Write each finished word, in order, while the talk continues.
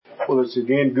Well, it's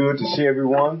again good to see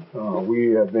everyone.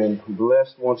 We have been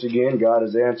blessed once again. God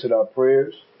has answered our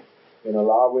prayers in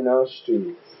allowing us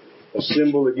to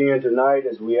assemble again tonight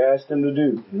as we asked Him to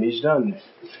do. And He's done that.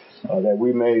 That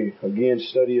we may again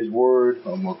study His Word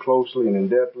more closely and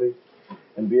in-depthly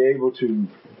and be able to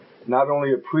not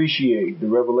only appreciate the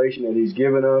revelation that He's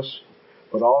given us,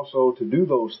 but also to do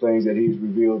those things that He's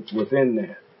revealed within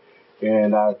that.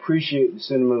 And I appreciate the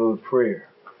sentiment of the prayer.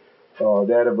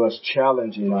 That of us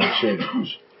challenging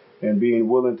ourselves and being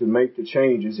willing to make the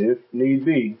changes, if need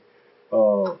be,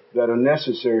 that are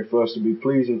necessary for us to be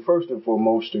pleasing first and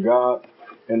foremost to God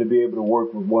and to be able to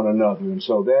work with one another. And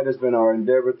so that has been our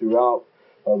endeavor throughout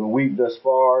the week thus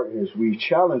far as we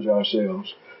challenge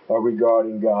ourselves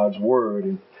regarding God's Word.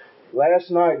 And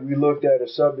last night we looked at a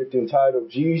subject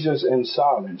entitled Jesus and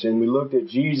Silence, and we looked at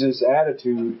Jesus'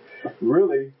 attitude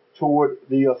really toward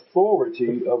the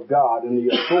authority of God and the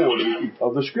authority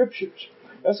of the Scriptures.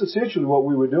 That's essentially what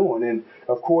we were doing. And,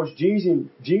 of course,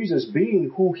 Jesus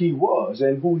being who He was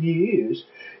and who He is,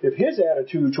 if His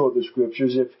attitude toward the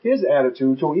Scriptures, if His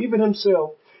attitude toward even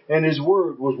Himself and His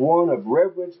Word was one of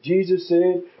reverence, Jesus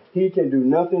said He can do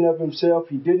nothing of Himself.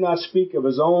 He did not speak of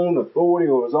His own authority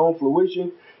or His own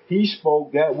fruition. He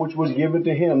spoke that which was given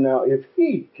to Him. Now, if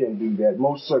He can do that,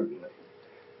 most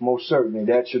certainly,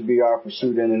 that should be our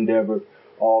pursuit and endeavor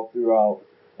all throughout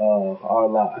our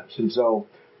lives. And so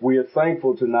we are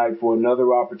thankful tonight for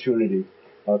another opportunity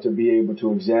to be able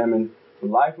to examine the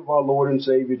life of our Lord and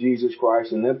Savior Jesus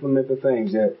Christ and implement the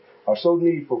things that are so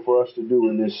needful for us to do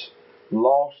in this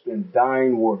lost and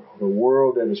dying world, a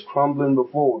world that is crumbling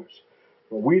before us.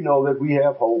 But we know that we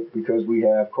have hope because we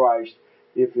have Christ,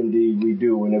 if indeed we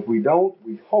do. And if we don't,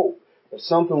 we hope that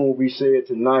something will be said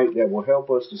tonight that will help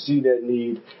us to see that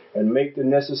need and make the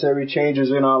necessary changes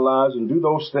in our lives and do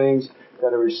those things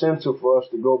that are essential for us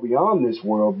to go beyond this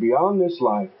world, beyond this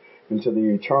life, into the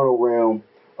eternal realm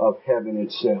of heaven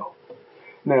itself.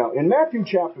 Now, in Matthew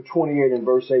chapter 28 and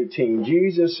verse 18,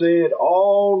 Jesus said,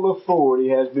 "All authority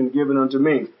has been given unto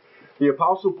me." The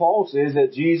Apostle Paul says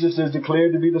that Jesus is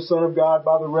declared to be the Son of God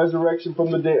by the resurrection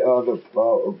from the dead,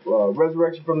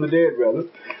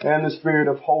 and the Spirit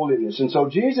of holiness. And so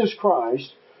Jesus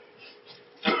Christ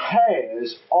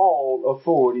has all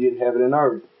authority in heaven and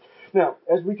earth. Now,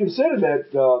 as we consider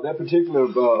that particular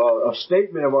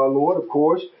statement of our Lord, of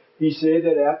course, He said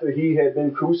that after He had been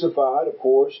crucified, of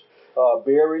course,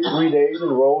 buried 3 days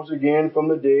and rose again from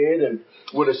the dead and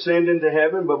would ascend into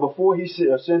heaven. But before He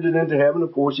ascended into heaven,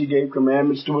 of course, He gave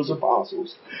commandments to His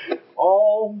apostles,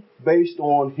 all based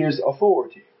on His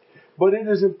authority. But it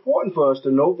is important for us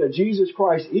to note that Jesus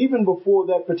Christ, even before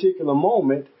that particular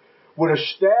moment, would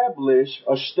establish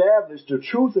the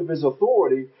truth of His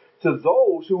authority to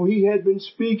those who He had been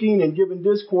speaking and giving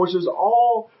discourses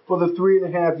all for the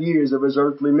 3.5 years of His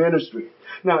earthly ministry.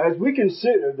 Now, as we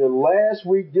consider the last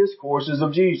week discourses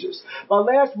of Jesus, by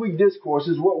last week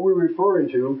discourses, what we're referring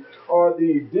to are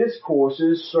the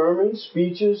discourses, sermons,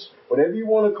 speeches, whatever you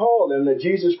want to call them, that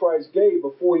Jesus Christ gave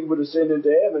before He would ascend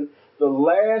into heaven, the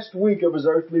last week of His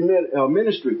earthly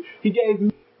ministry. He gave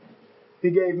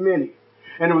many.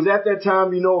 And it was at that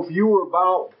time, if you were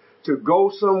about to go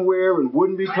somewhere and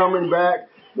wouldn't be coming back,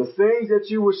 the things that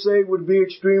you would say would be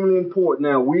extremely important.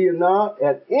 Now, we are not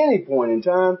at any point in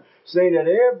time saying that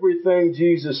everything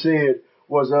Jesus said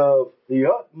was of the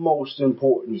utmost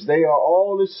importance. They are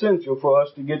all essential for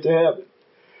us to get to heaven.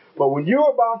 But when you're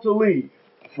about to leave,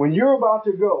 when you're about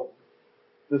to go,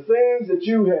 the things that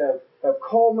you have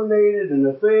culminated and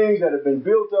the things that have been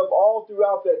built up all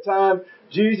throughout that time,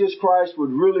 Jesus Christ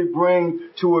would really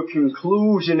bring to a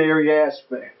conclusionary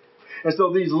aspect. And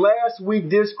so these last week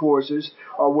discourses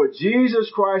are what Jesus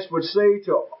Christ would say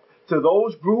to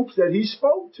those groups that He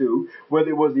spoke to, whether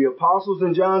it was the apostles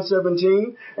in John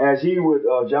 17, as He would,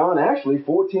 John actually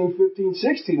 14, 15,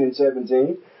 16, and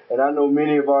 17. And I know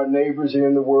many of our neighbors here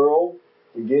in the world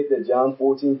forget that John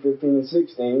 14, 15, and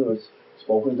 16 was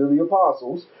spoken to the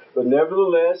apostles. But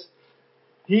nevertheless,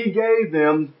 He gave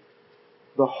them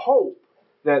the hope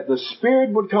that the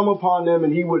Spirit would come upon them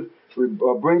and He would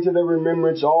bring to their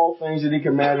remembrance all things that He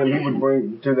commanded them. He would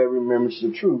bring to their remembrance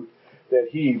the truth that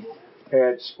He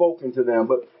had spoken to them.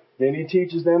 But then He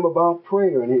teaches them about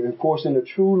prayer. And of course, in the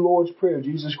true Lord's Prayer,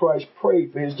 Jesus Christ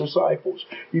prayed for His disciples.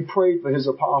 He prayed for His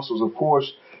apostles. Of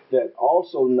course, that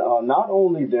also not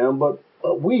only them, but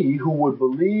we who would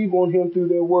believe on Him through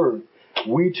their word,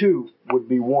 we too would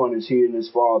be one as He and His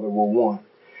Father were one.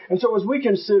 And so as we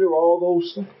consider all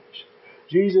those things,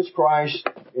 Jesus Christ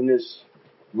in this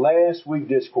last week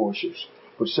discourses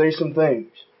would say some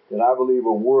things that I believe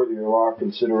are worthy of our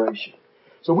consideration.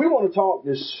 So we want to talk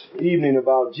this evening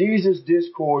about Jesus'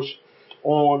 discourse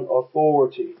on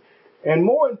authority. And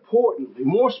more importantly,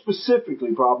 more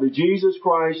specifically probably, Jesus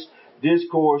Christ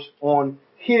discourse on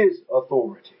his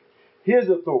authority. His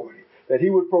authority. That he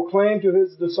would proclaim to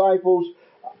his disciples,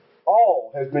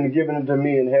 all has been given unto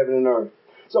me in heaven and earth.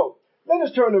 So, let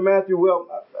us turn to Matthew. Well,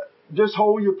 just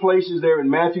hold your places there in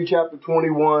Matthew chapter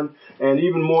 21 and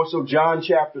even more so John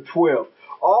chapter 12.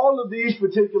 All of these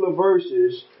particular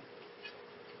verses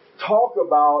talk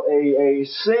about a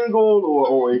single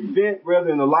or event rather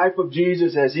in the life of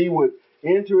Jesus as he would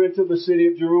enter into the city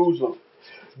of Jerusalem.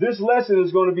 This lesson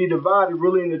is going to be divided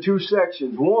really into two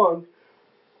sections. One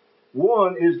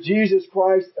is Jesus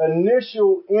Christ's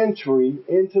initial entry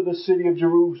into the city of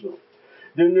Jerusalem.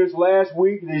 Then this last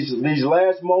week, these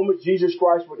last moments, Jesus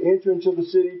Christ would enter into the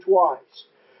city twice.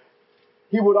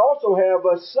 He would also have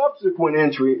a subsequent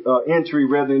entry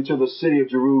into the city of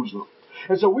Jerusalem.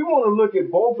 And so we want to look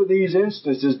at both of these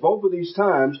instances, both of these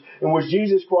times in which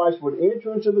Jesus Christ would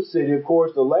enter into the city. Of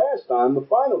course, the last time, the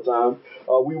final time,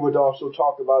 we would also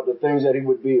talk about the things that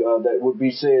that would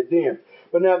be said then.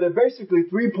 But now there are basically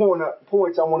 3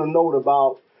 points I want to note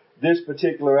about this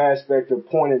particular aspect of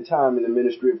point in time in the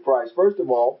ministry of Christ. First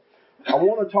of all, I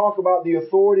want to talk about the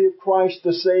authority of Christ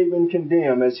to save and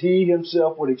condemn, as he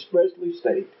himself would expressly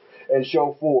state and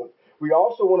show forth. We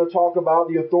also want to talk about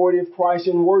the authority of Christ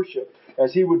in worship,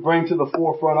 as he would bring to the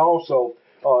forefront also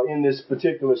in this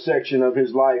particular section of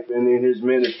his life and in his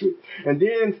ministry. And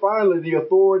then finally, the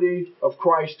authority of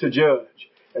Christ to judge.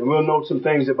 And we'll note some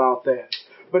things about that.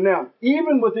 But now,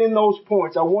 even within those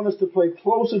points, I want us to pay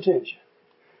close attention,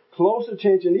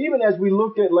 even as we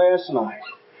looked at last night,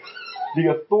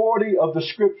 the authority of the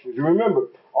Scriptures. Remember,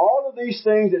 all of these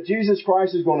things that Jesus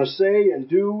Christ is going to say and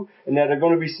do and that are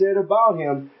going to be said about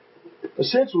him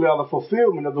essentially are the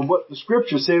fulfillment of what the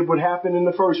Scripture said would happen in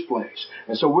the first place.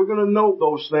 And so we're going to note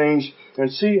those things and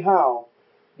see how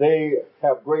they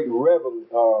have great relevance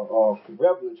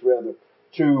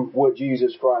to what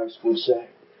Jesus Christ would say.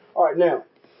 All right, now,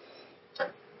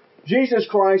 Jesus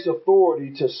Christ's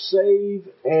authority to save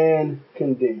and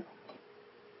condemn.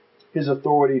 His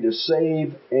authority to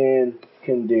save and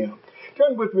condemn.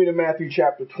 Turn with me to Matthew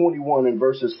chapter 21 and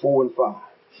verses 4 and 5.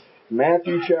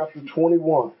 Matthew chapter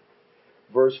 21,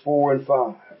 verse 4 and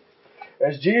 5.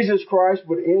 As Jesus Christ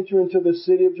would enter into the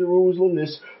city of Jerusalem,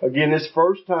 this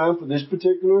first time for this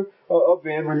particular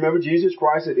event. Remember, Jesus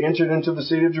Christ had entered into the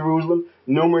city of Jerusalem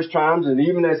numerous times, and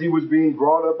even as he was being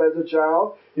brought up as a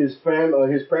child, his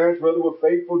parents were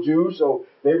faithful Jews, so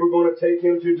they were going to take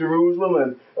him to Jerusalem,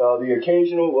 and the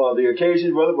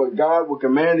occasion where God would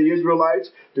command the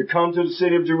Israelites to come to the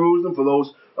city of Jerusalem for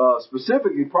those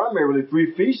specifically, primarily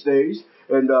 3 feast days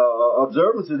and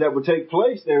observances that would take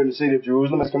place there in the city of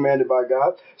Jerusalem as commanded by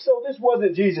God. So this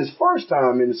wasn't Jesus' first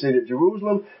time in the city of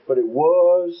Jerusalem, but it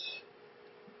was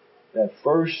that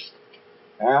first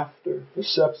after the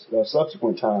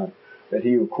subsequent time that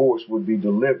he, of course, would be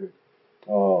delivered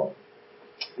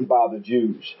by the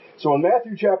Jews. So in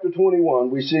Matthew chapter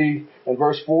 21, we see in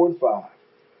verse 4 and 5.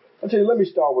 Let me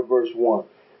start with verse 1.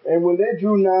 And when they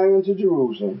drew nigh unto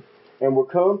Jerusalem and were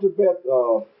come to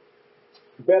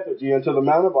Bethany unto the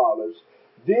Mount of Olives,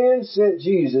 then sent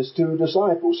Jesus 2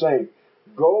 disciples, saying,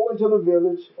 Go into the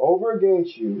village over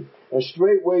against you, and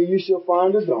straightway you shall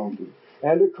find a donkey,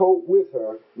 and a colt with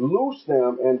her. Loose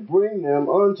them, and bring them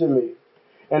unto me.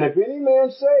 And if any man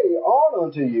say aught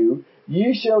unto you,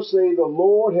 ye shall say, The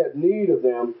Lord hath need of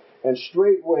them, and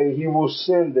straightway he will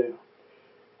send them.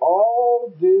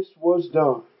 All this was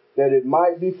done, that it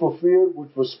might be fulfilled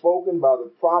which was spoken by the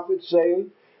prophet,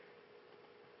 saying,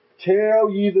 Tell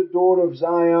ye the daughter of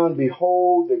Zion,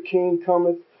 Behold, the king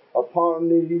cometh upon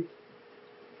thee,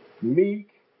 meek,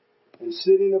 and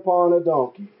sitting upon a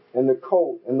donkey, and the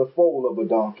colt and the foal of a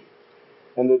donkey.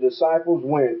 And the disciples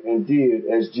went and did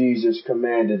as Jesus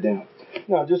commanded them.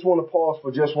 Now, I just want to pause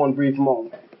for just one brief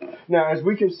moment. Now, as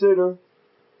we consider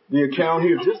the account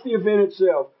here, just the event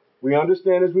itself, we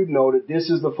understand, as we've noted,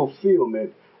 this is the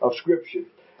fulfillment of Scripture.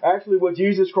 Actually, what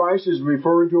Jesus Christ is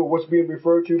referring to, or what's being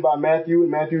referred to by Matthew in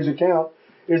Matthew's account,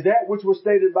 is that which was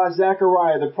stated by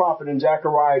Zechariah the prophet in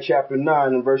Zechariah chapter 9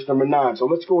 and verse number 9. So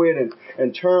let's go ahead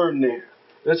and turn there.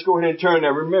 Let's go ahead and turn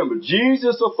there. Remember,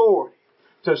 Jesus' authority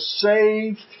to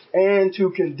save and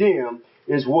to condemn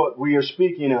is what we are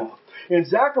speaking of. In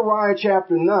Zechariah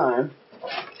chapter 9,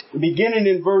 beginning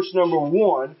in verse number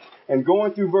 1 and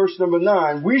going through verse number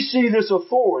 9, we see this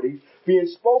authority being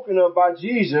spoken of by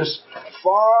Jesus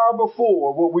far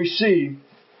before what we see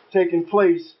taking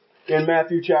place in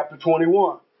Matthew chapter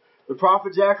 21. The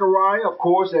prophet Zechariah, of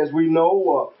course, as we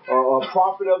know, a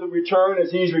prophet of the return,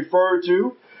 as he's referred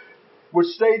to, would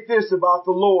state this about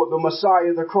the Lord, the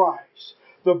Messiah, the Christ.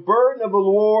 The burden of the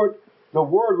Lord, the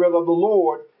word rather of the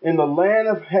Lord in the land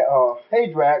of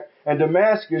Hadrach and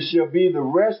Damascus shall be the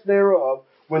rest thereof,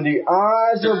 when the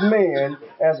eyes of man,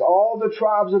 as all the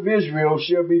tribes of Israel,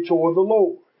 shall be toward the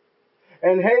Lord.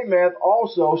 And Hamath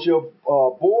also shall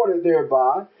border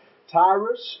thereby,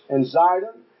 Tyrus and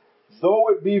Zidon, though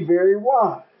it be very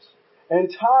wise. And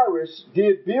Tyrus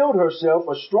did build herself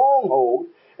a stronghold,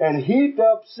 and heaped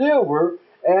up silver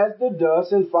as the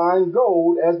dust, and fine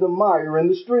gold as the mire in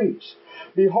the streets.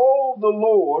 Behold, the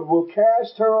Lord will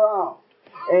cast her out,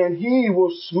 and he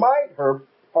will smite her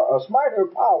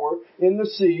power in the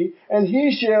sea, and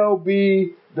he shall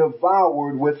be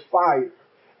devoured with fire.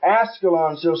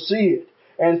 Askelon shall see it,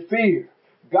 and fear.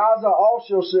 Gaza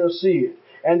also shall see it,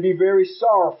 and be very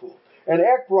sorrowful. And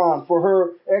Ekron, for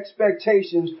her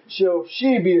expectations, shall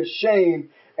she be ashamed,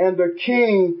 and the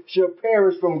king shall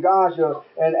perish from Gaza,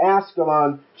 and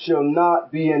Askelon shall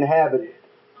not be inhabited.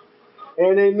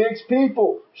 And a mixed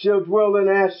people shall dwell in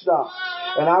Ashdod,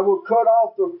 and I will cut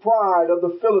off the pride of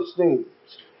the Philistines,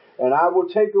 and I will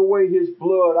take away his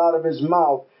blood out of his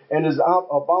mouth, and his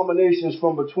abominations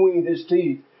from between his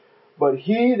teeth. But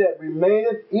he that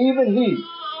remaineth, even he,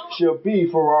 shall be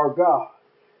for our God.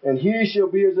 And he shall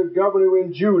be as a governor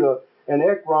in Judah, and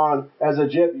Ekron as a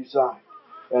Jebusite.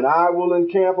 And I will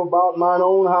encamp about mine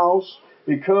own house,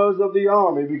 because of the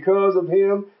army, because of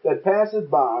him that passeth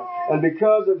by, and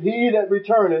because of he that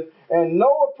returneth, and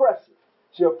no oppressor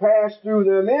shall pass through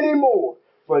them any more.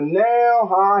 For now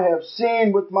I have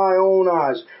seen with my own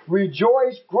eyes.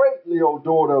 Rejoice greatly, O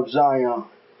daughter of Zion.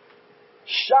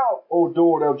 Shout, O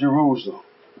daughter of Jerusalem.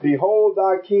 Behold,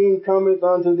 thy king cometh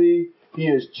unto thee. He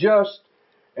is just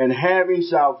and having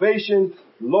salvation,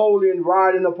 lowly and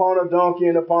riding upon a donkey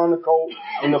and upon the colt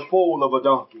and the foal of a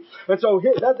donkey. And so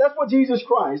here, that's what Jesus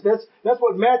Christ, that's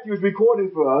what Matthew is recording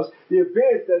for us, the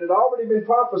event that had already been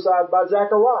prophesied by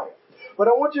Zechariah. But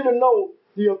I want you to know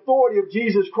the authority of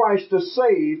Jesus Christ to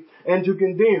save and to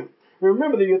condemn.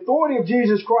 Remember, the authority of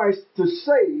Jesus Christ to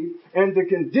save and to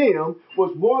condemn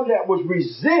was one that was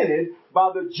resented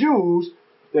by the Jews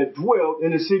that dwelt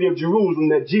in the city of Jerusalem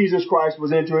that Jesus Christ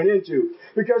was entering into.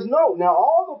 Because note, now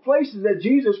all the places that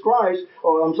Zechariah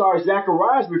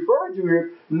is referring to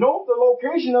here, note the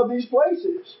location of these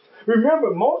places.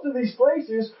 Remember, most of these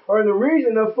places are in the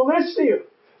region of Philistia.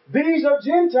 These are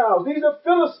Gentiles. These are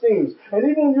Philistines. And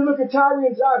even when you look at Tyre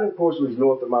and Zidon, of course, it was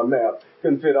north of my map.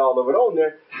 Couldn't fit all of it on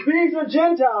there. These are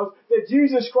Gentiles that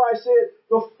Jesus Christ said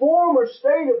the former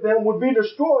state of them would be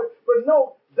destroyed. But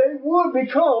no, they would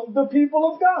become the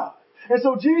people of God. And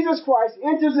so Jesus Christ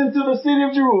enters into the city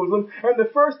of Jerusalem, and the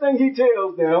first thing he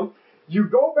tells them, you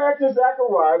go back to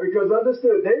Zechariah, because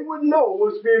understood, they would know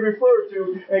what's being referred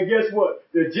to, and guess what?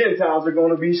 The Gentiles are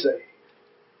going to be saved.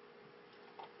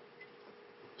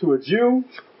 To a Jew,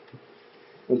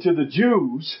 and to the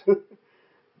Jews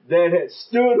that had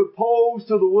stood opposed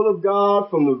to the will of God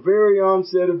from the very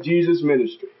onset of Jesus'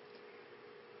 ministry,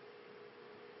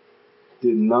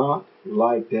 did not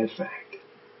like that fact.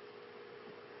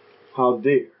 How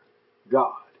dare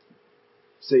God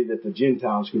say that the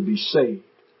Gentiles could be saved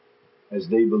as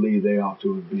they believe they ought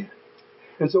to have been?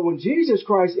 And so when Jesus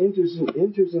Christ enters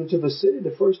into the city,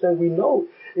 the first thing we know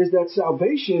is that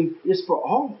salvation is for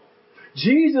all.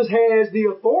 Jesus has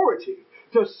the authority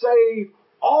to save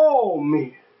all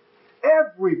men,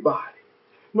 everybody,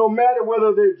 no matter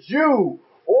whether they're Jew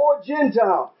or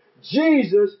Gentile.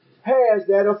 Jesus has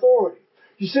that authority.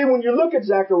 You see, when you look at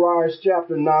Zechariah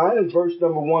chapter 9 and verse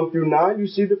number 1 through 9, you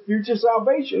see the future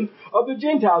salvation of the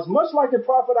Gentiles, much like the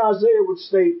prophet Isaiah would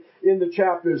state in the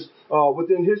chapters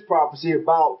within his prophecy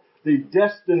about the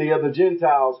destiny of the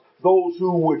Gentiles, those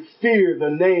who would fear the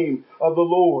name of the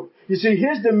Lord. You see,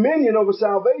 his dominion over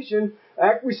salvation,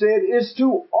 like we said, is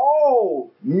to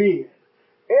all men,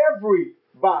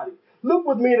 everybody. Look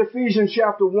with me at Ephesians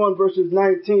chapter 1, verses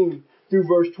 19 through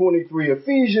verse 23.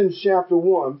 Ephesians chapter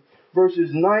 1, verses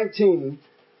 19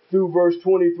 through verse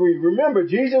 23. Remember,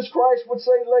 Jesus Christ would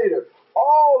say later,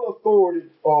 all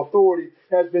authority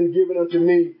has been given unto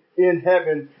me in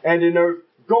heaven and in earth.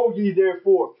 Go ye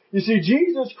therefore. You see,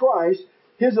 Jesus Christ,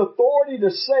 his authority to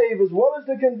save as well as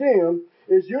to condemn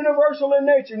is universal in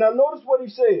nature. Now notice what he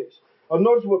says. Or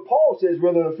notice what Paul says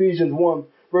rather in Ephesians 1,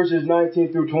 verses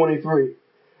 19 through 23.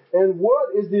 And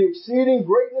what is the exceeding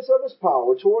greatness of his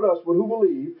power toward us who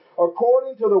believe,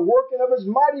 according to the working of his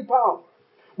mighty power,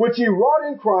 which he wrought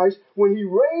in Christ when he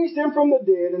raised him from the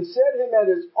dead and set him at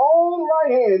his own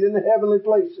right hand in the heavenly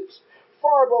places,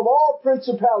 far above all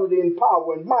principality and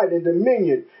power and might and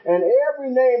dominion, and every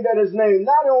name that is named,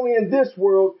 not only in this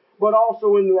world, but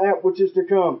also in that which is to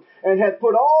come, and hath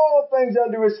put all things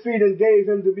under his feet, and gave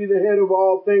him to be the head of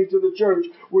all things to the church,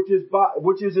 which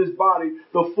is his body,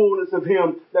 the fullness of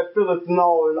him that filleth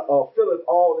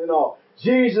all in all.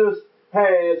 Jesus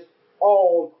has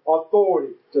all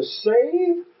authority to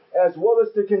save as well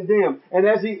as to condemn. And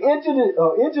as he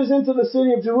enters into the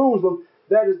city of Jerusalem,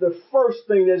 that is the first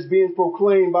thing that's being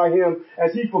proclaimed by him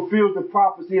as he fulfills the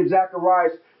prophecy of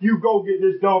Zacharias. You go get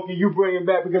this donkey, you bring him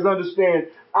back, because understand,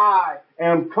 I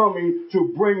am coming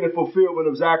to bring the fulfillment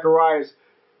of Zacharias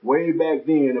way back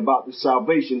then about the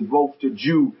salvation both to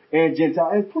Jew and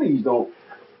Gentile. And please don't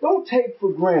take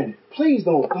for granted. Please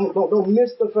don't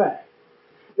miss the fact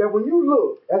that when you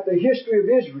look at the history of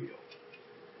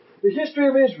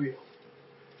Israel,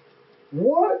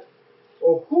 what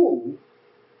or who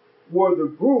were the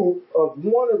group of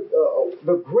one of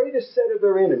the greatest set of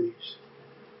their enemies?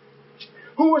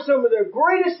 Who were some of their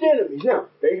greatest enemies? Now,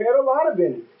 they had a lot of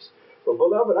enemies. But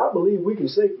beloved, I believe we can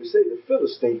safely say the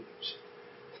Philistines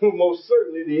were most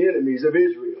certainly the enemies of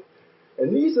Israel.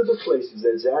 And these are the places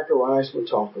that Zacharias would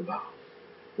talk about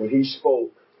when he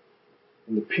spoke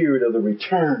in the period of the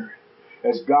return,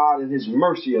 as God in his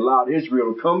mercy allowed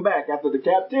Israel to come back after the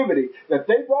captivity that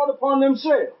they brought upon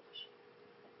themselves.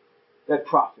 That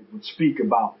prophet would speak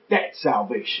about that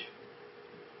salvation.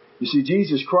 You see,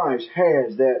 Jesus Christ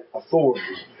has that authority.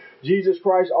 Jesus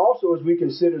Christ also, as we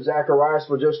consider Zacharias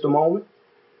for just a moment,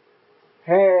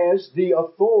 has the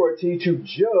authority to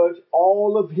judge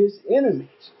all of his enemies.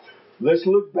 Let's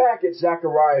look back at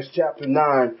Zechariah chapter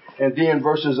 9 and then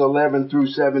verses 11 through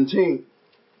 17.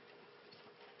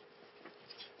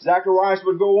 Zacharias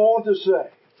would go on to say,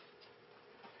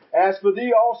 As for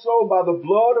thee also, by the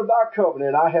blood of thy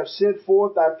covenant, I have sent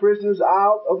forth thy prisoners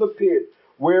out of the pit,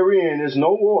 wherein is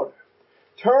no water.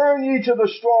 Turn ye to the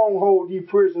stronghold, ye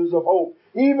prisoners of hope.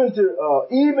 Even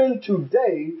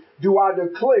today do I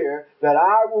declare that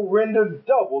I will render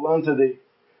double unto thee.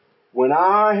 When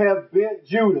I have bent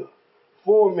Judah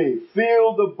for me,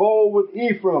 filled the bowl with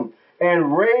Ephraim,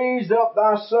 and raised up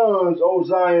thy sons, O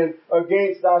Zion,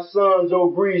 against thy sons,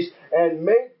 O Greece, and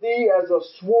make thee as a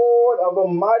sword of a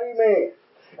mighty man.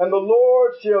 And the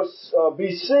Lord shall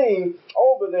be seen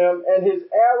over them, and his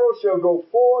arrow shall go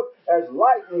forth as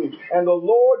lightning. And the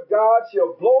Lord God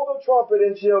shall blow the trumpet,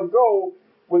 and shall go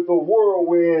with the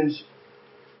whirlwinds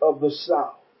of the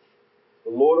south.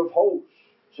 The Lord of hosts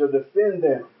shall defend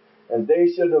them, and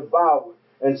they shall devour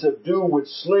and subdue with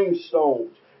sling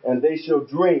stones, and they shall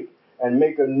drink and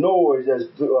make a noise as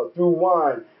through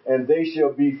wine, and they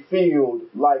shall be filled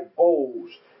like bowls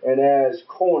and as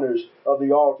corners of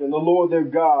the altar. And the Lord their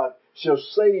God shall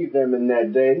save them in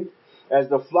that day, as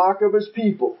the flock of his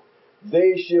people.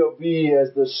 They shall be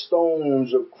as the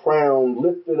stones of crown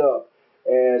lifted up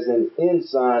as an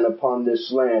ensign upon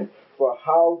this land. For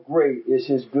how great is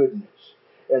his goodness,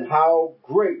 and how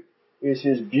great is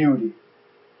his beauty.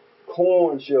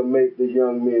 Corn shall make the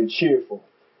young men cheerful,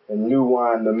 and new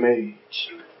wine the maids.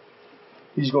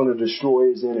 He's going to destroy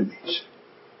his enemies.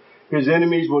 His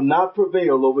enemies will not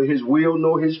prevail over his will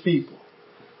nor his people.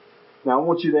 Now I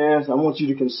want you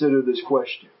to consider this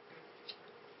question.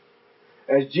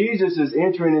 As Jesus is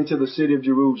entering into the city of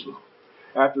Jerusalem,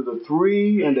 after the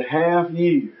 3.5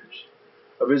 years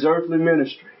of his earthly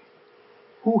ministry,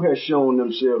 who has shown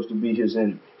themselves to be his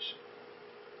enemies?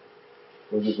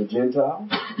 Was it the Gentiles?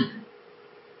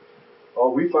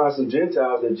 Or we find some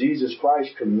Gentiles that Jesus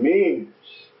Christ commends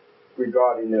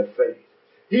regarding their faith.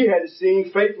 He hadn't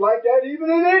seen faith like that even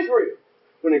in Israel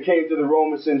when it came to the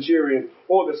Roman centurion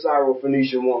or the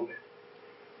Syrophoenician woman.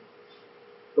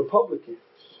 The publicans.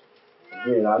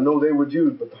 Again, I know they were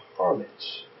Jews, but the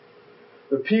harlots.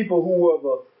 The people who were of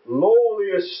a lowly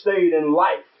estate in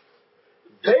life.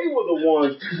 They were the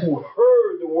ones who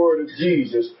heard the word of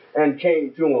Jesus and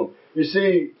came to him. You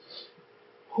see,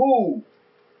 who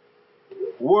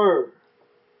were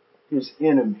his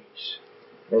enemies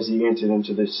as he entered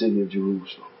into the city of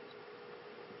Jerusalem?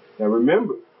 Now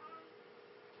remember,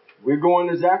 we're going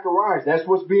to Zacharias. That's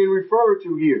what's being referred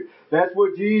to here. That's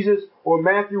what Jesus or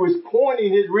Matthew is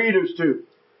pointing his readers to.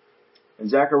 And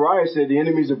Zacharias said the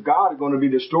enemies of God are going to be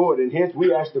destroyed. And hence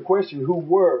we ask the question, who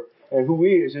were and who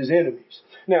is his enemies?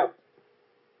 Now,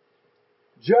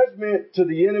 judgment to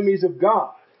the enemies of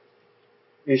God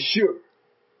is sure.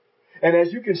 And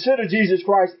as you consider Jesus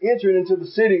Christ entering into the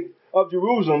city of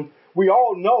Jerusalem, we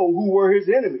all know who were his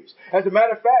enemies. As a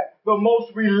matter of fact, the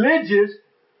most religious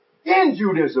in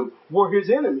Judaism were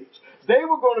his enemies. They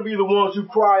were going to be the ones who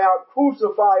cry out,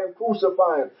 crucify him,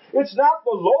 crucify him. It's not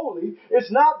the lowly.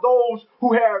 It's not those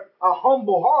who have a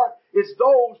humble heart. It's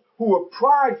those who are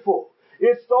prideful.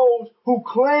 It's those who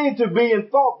claim to be and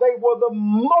thought they were the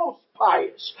most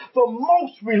pious, the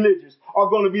most religious, are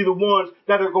going to be the ones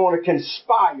that are going to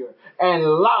conspire and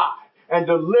lie and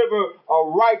deliver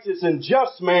a righteous and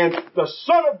just man, the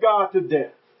Son of God, to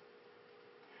death.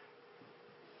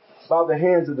 By the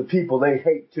hands of the people they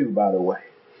hate too, by the way.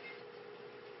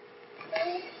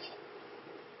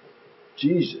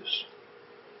 Jesus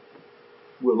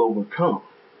will overcome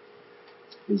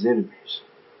his enemies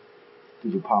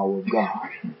through the power of God.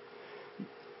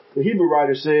 The Hebrew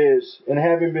writer says, and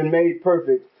having been made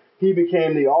perfect, he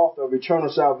became the author of eternal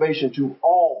salvation to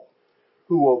all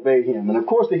who obey him. And of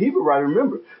course, the Hebrew writer,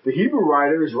 remember, the Hebrew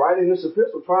writer is writing this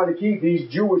epistle trying to keep these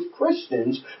Jewish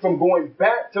Christians from going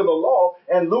back to the law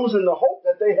and losing the hope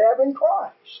that they have in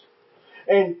Christ.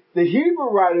 And the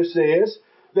Hebrew writer says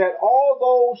that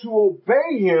all those who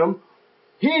obey him,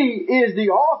 he is the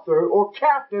author or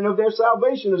captain of their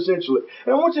salvation, essentially.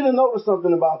 And I want you to notice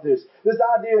something about this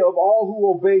idea of all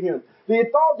who obey him. The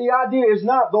idea is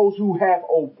not those who have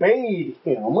obeyed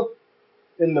him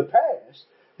in the past.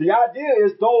 The idea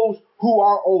is those who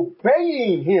are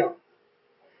obeying him.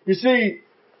 You see,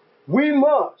 we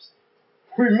must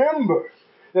remember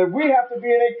that we have to be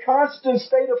in a constant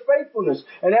state of faithfulness.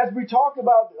 And as we talked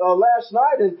about last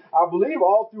night, and I believe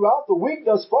all throughout the week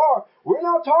thus far, we're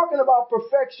not talking about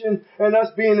perfection and us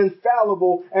being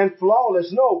infallible and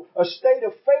flawless. No, a state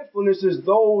of faithfulness is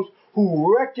those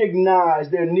who recognize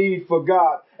their need for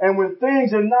God. And when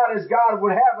things are not as God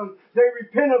would have them, they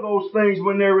repent of those things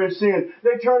when they're in sin.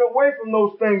 They turn away from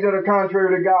those things that are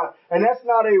contrary to God. And that's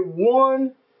not a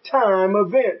one-time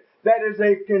event. That is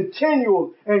a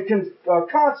continual and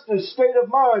constant state of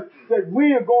mind that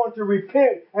we are going to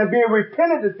repent and be a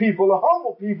repentant people, a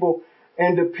humble people,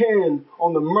 and depend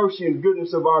on the mercy and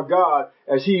goodness of our God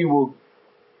as he will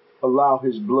allow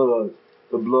his blood,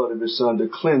 the blood of his Son, to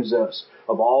cleanse us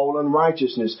of all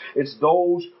unrighteousness. It's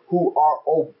those who are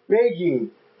obeying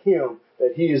him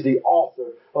that he is the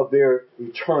author of their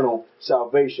eternal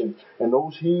salvation. And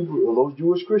those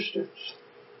Jewish Christians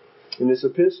in this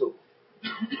epistle,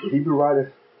 the Hebrew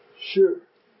writer sure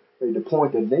made the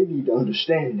point that they need to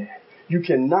understand that. You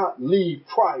cannot leave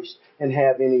Christ and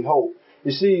have any hope.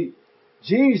 You see,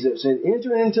 Jesus, in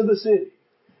entering into the city,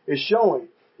 is showing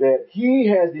that he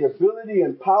has the ability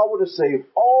and power to save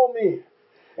all men.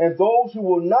 And those who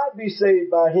will not be saved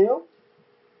by him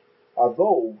are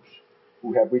those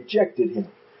who have rejected him.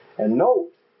 And note,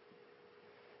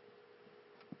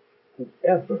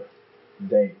 whoever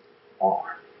they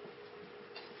are.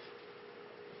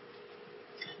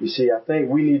 You see, I think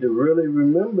we need to really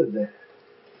remember that.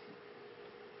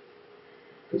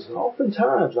 Because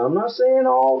oftentimes, I'm not saying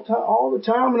all the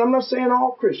time, and I'm not saying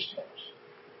all Christians.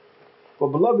 But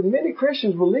beloved, many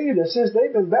Christians believe that since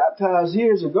they've been baptized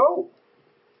years ago,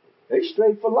 they're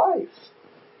straight for life.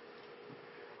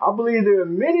 I believe there are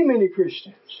many, many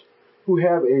Christians who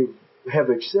have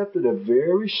accepted a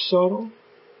very subtle,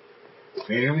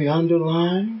 very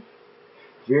underlying,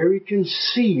 very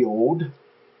concealed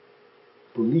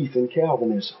belief in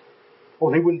Calvinism.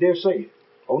 Oh, they wouldn't dare say it.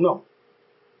 Oh, no.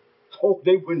 Oh,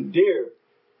 they wouldn't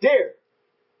dare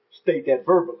state that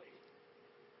verbally.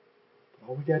 But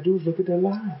all we got to do is look at their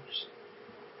lives.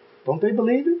 Don't they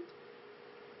believe it?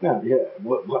 Now, yeah,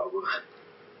 well,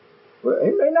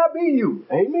 it may not be you.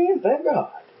 Amen. Thank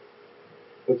God.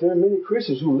 But there are many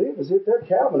Christians who live as if they're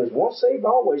Calvinists. Once saved,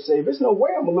 always saved. There's no way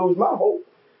I'm going to lose my hope.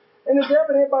 And it's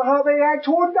evident by how they act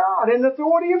toward God and the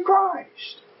authority of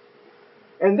Christ.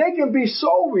 And they can be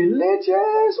so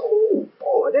religious. Oh,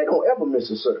 boy, they don't ever miss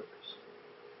a service.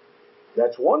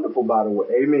 That's wonderful, by the way.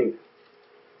 Amen.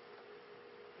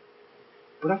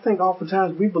 But I think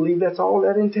oftentimes we believe that's all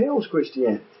that entails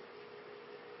Christianity.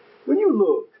 When you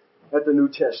look at the New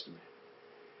Testament,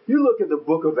 you look at the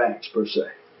book of Acts per se.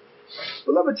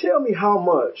 Beloved, tell me how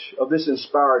much of this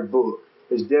inspired book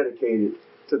is dedicated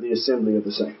to the assembly of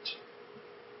the saints.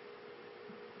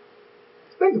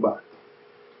 Think about it.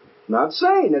 Not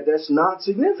saying that that's not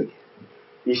significant.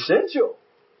 Essential.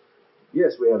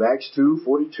 Yes, we have Acts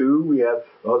 2:42. We have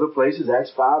other places,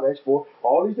 Acts 5, Acts 4.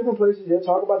 All these different places here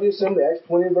talk about the assembly. Acts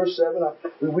 20 verse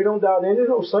 7. We don't doubt any of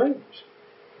those things.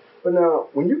 But now,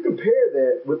 when you compare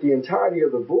that with the entirety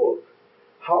of the book,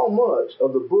 how much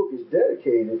of the book is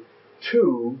dedicated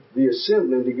to the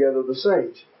assembling together of the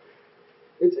saints?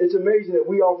 It's amazing that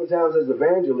we oftentimes as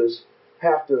evangelists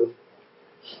have to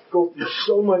go through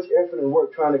so much effort and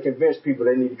work trying to convince people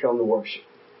they need to come to worship.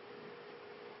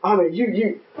 I mean,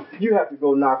 you have to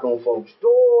go knock on folks'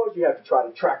 doors. You have to try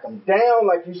to track them down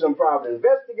like you're some private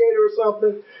investigator or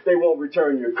something. They won't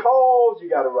return your calls. You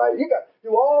got to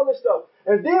do all this stuff.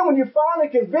 And then when you finally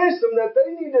convince them that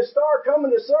they need to start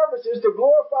coming to services to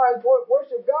glorify and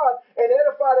worship God and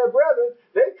edify their brethren,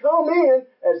 they come in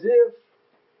as if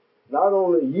not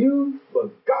only you,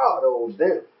 but God owes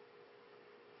them.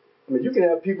 I mean, you can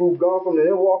have people who've gone from there,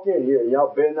 they'll walk in here, and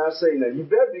y'all better not say nothing. You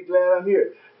better be glad I'm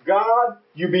here. God,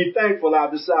 you be thankful I've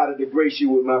decided to grace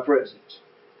you with my presence.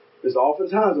 It's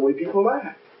oftentimes the way people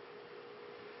act.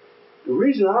 The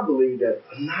reason I believe that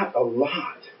not a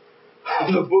lot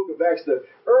of the book of Acts, the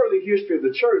early history of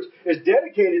the church, is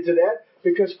dedicated to that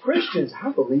because Christians, I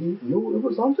believe, knew it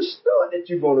was understood that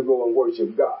you're going to go and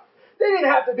worship God. They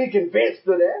didn't have to be convinced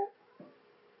of that.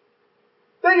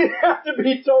 They didn't have to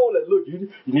be told that, look,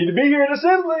 you need to be here at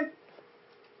assembly.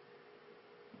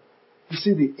 You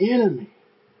see, the enemy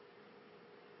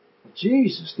of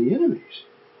Jesus, the enemies,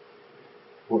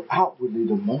 were outwardly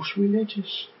the most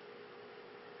religious.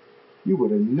 You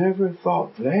would have never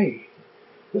thought they,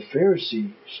 the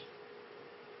Pharisees,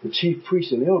 the chief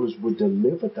priests and elders, would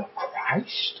deliver the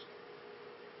Christ.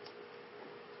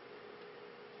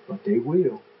 But they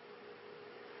will.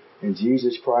 And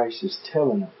Jesus Christ is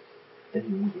telling them they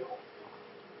will.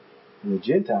 And the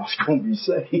Gentiles are going to be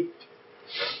saved.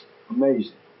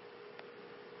 Amazing.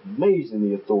 Amazing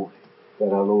the authority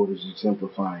that our Lord is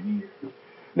exemplifying here.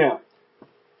 Now,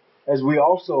 as we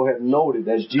also have noted,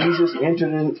 as Jesus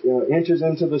enters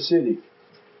into the city,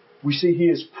 we see he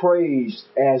is praised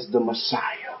as the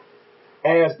Messiah,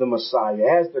 as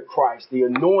the Christ, the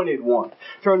anointed one.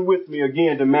 Turn with me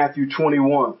again to Matthew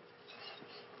 21,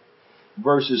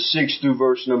 verses 6 through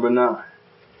verse number 9.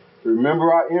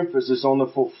 Remember our emphasis on the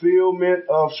fulfillment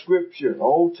of Scripture,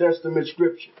 Old Testament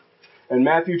Scripture. In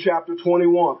Matthew chapter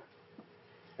 21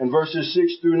 and verses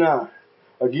 6 through 9.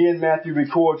 Again, Matthew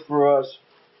records for us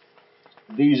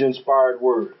these inspired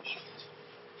words.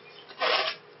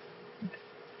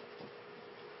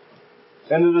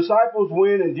 And the disciples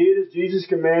went and did as Jesus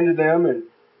commanded them, and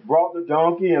brought the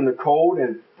donkey and the colt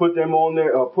and put on them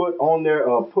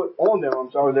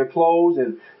their clothes,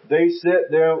 and they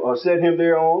set him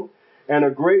thereon. And a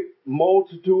very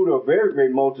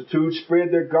great multitude,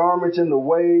 spread their garments in the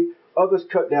way. Others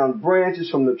cut down branches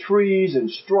from the trees and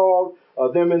strawed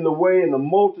them in the way. And the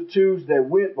multitudes that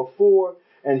went before,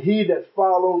 and he that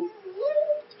followed,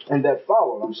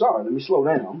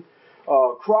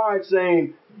 cried,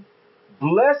 saying,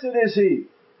 Blessed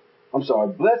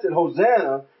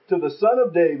Hosanna to the Son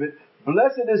of David.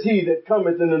 Blessed is he that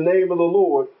cometh in the name of the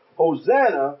Lord.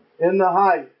 Hosanna in the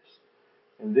highest.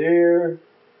 And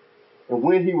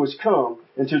when he was come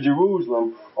into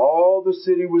Jerusalem, all the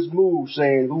city was moved,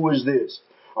 saying, Who is this?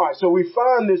 All right, so we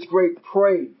find this great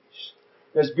praise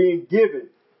that's being given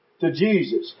to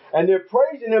Jesus. And they're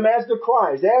praising him as the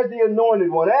Christ, as the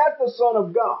anointed one, as the Son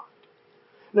of God.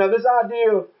 Now, this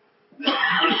idea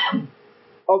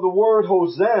of the word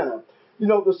Hosanna,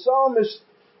 the psalmist,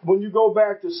 when you go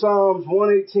back to Psalms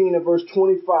 118 and verse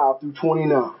 25 through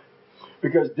 29,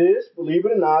 because this, believe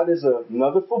it or not, is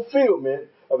another fulfillment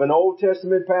of an Old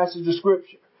Testament passage of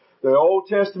Scripture, the Old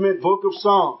Testament book of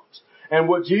Psalms. And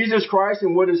what Jesus Christ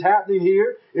and what is happening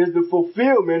here is the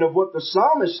fulfillment of what the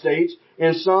psalmist states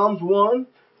in Psalms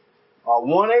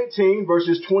 118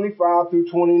 verses 25 through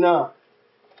 29.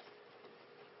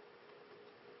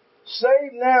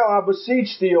 Save now, I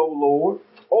beseech thee, O Lord.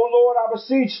 O Lord, I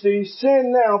beseech thee,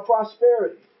 send now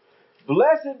prosperity.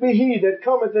 Blessed be he that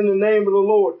cometh in the name of the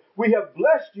Lord. We have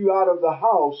blessed you out of the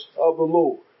house of the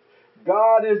Lord.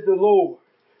 God is the Lord.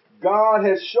 God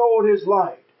has showed his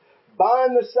light.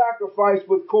 Bind the sacrifice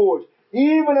with cords,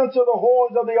 even unto the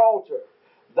horns of the altar.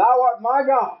 Thou art my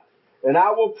God, and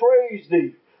I will praise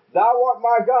thee. Thou art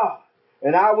my God,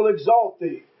 and I will exalt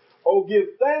thee. O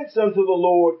give thanks unto the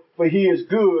Lord, for he is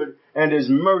good, and his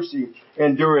mercy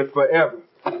endureth forever.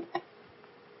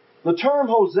 The term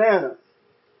Hosanna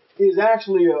is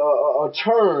actually a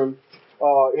term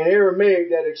in Aramaic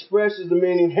that expresses the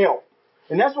meaning help.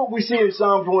 And that's what we see in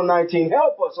Psalms 119.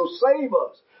 Help us, or save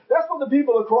us. That's what the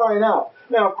people are crying out.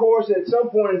 Now, of course, at some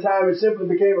point in time, it simply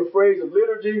became a phrase of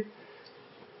liturgy.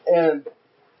 And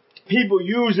people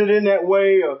use it in that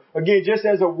way, again, just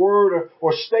as a word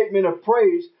or statement of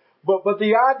praise. But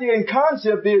the idea and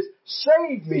concept is,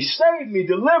 save me,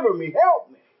 deliver me, help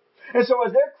me. And so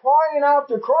as they're crying out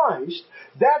to Christ,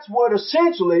 that's what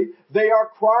essentially they are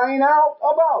crying out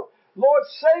about. Lord,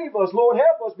 save us. Lord,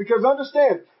 help us. Because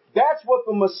understand, that's what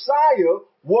the Messiah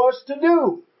was to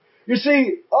do. You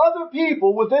see, other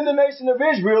people within the nation of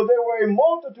Israel, there were a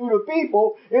multitude of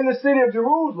people in the city of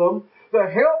Jerusalem. The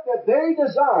help that they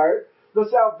desired, the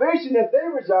salvation that they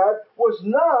desired, was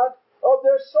not of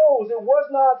their souls. It was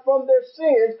not from their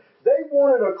sins They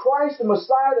wanted a Christ, the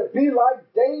Messiah, to be like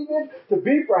David, to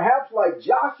be perhaps like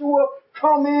Joshua,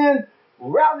 come in,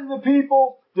 rally the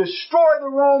people, destroy the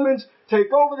Romans,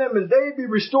 take over them, and they'd be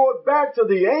restored back to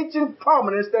the ancient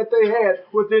prominence that they had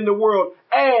within the world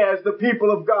as the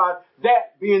people of God,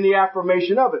 that being the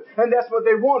affirmation of it. And that's what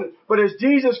they wanted. But as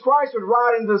Jesus Christ would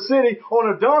ride into the city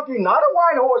on a donkey, not a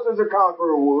white horse as a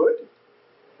conqueror would,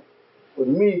 but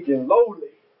meek and lowly.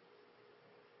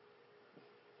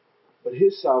 But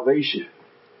his salvation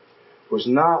was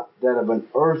not that of an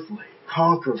earthly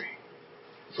conquering,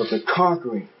 but the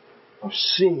conquering of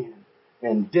sin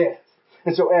and death.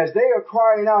 And so as they are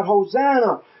crying out,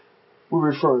 Hosanna,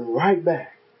 we're referring right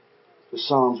back to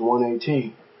Psalms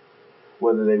 118,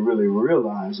 whether they really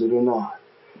realize it or not.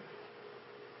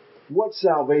 What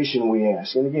salvation, we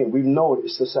ask? And again, we know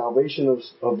it's the salvation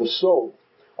of the soul.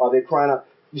 Are they crying out?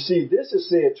 You see, this is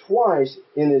said twice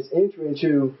in his entry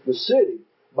into the city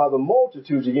by the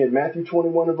multitudes. Again, Matthew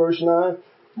 21 and verse 9,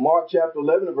 Mark chapter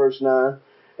 11 and verse 9.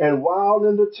 And while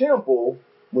in the temple,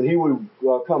 when he would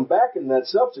come back in that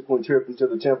subsequent trip into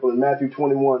the temple in Matthew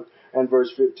 21 and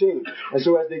verse 15. And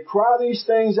so as they cry these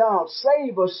things out,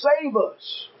 save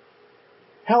us,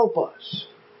 help us.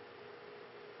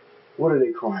 What are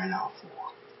they crying out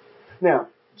for? Now,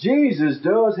 Jesus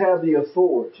does have the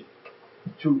authority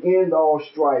to end all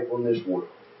strife on this world.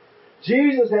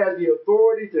 Jesus has the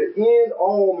authority to end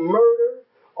all murder,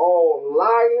 all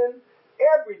lying,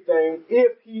 everything,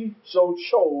 if he so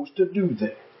chose to do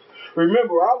that.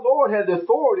 Remember, our Lord had the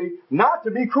authority not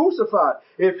to be crucified.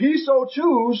 If he so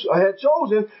had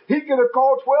chosen, he could have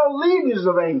called 12 legions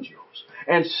of angels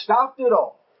and stopped it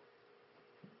all.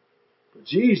 But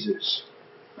Jesus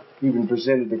even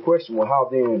presented the question, well, how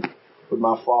then would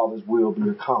my Father's will be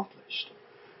accomplished?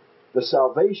 The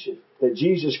salvation that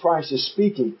Jesus Christ is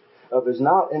speaking of is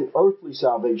not an earthly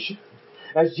salvation.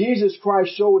 As Jesus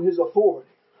Christ showed his authority,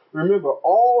 remember,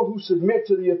 all who submit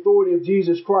to the authority of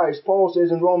Jesus Christ, Paul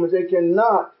says in Romans, they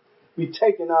cannot be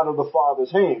taken out of the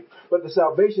Father's hand. But the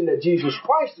salvation that Jesus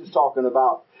Christ is talking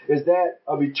about is that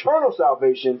of eternal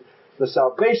salvation, the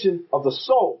salvation of the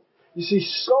soul. You see,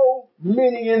 so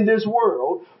many in this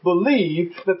world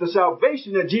believe that the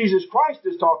salvation that Jesus Christ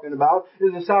is talking about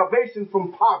is the salvation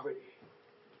from poverty.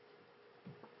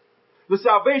 The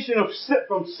salvation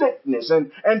from sickness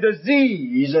and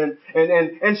disease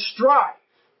and strife.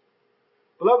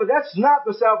 Beloved, that's not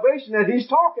the salvation that he's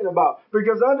talking about.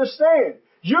 Because understand,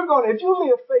 if you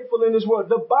live faithful in this world,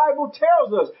 the Bible tells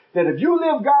us that if you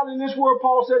live godly in this world,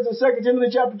 Paul says in 2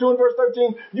 Timothy chapter 2 and verse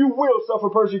 13, you will suffer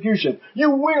persecution. You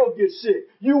will get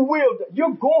sick. You're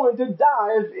going to die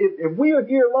if we are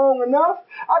here long enough.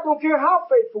 I don't care how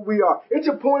faithful we are. It's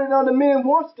appointed unto men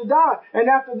once to die. And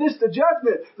after this, the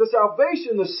judgment, the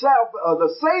salvation, the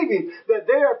saving that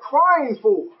they are crying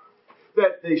for,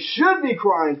 that they should be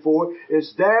crying for,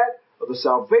 is that of the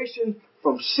salvation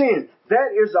from sin.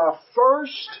 That is our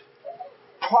first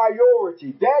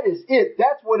priority. That is it.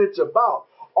 That's what it's about.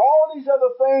 All these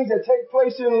other things that take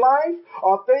place in life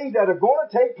are things that are going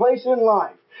to take place in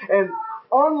life. And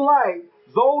unlike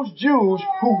those Jews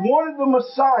who wanted the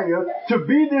Messiah to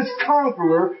be this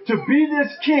conqueror, to be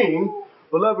this king,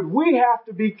 beloved, we have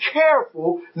to be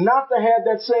careful not to have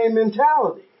that same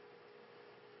mentality.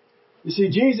 You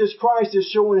see, Jesus Christ is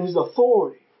showing his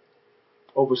authority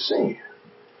over sin.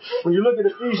 When you look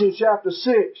at Ephesians chapter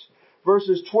 6,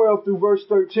 verses 12 through verse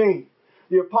 13,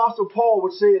 the Apostle Paul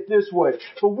would say it this way: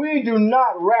 for we do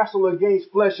not wrestle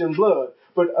against flesh and blood,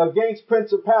 but against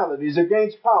principalities,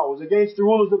 against powers, against the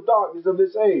rulers of darkness of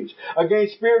this age,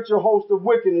 against spiritual hosts of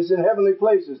wickedness in heavenly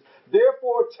places.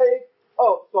 Therefore take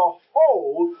up the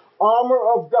whole armor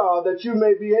of God, that you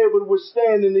may be able to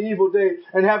withstand in the evil day,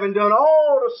 and having done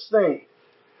all to stand.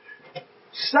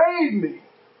 Save me.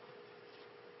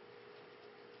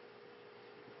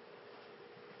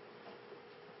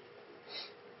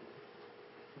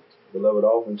 Beloved,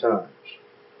 oftentimes,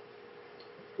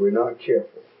 if we're not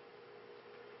careful,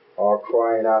 our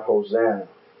crying out, Hosanna,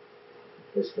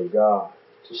 is for God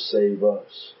to save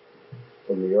us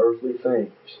from the earthly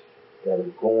things that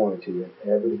are going to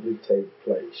inevitably take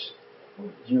place.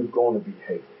 You're going to be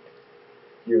hated.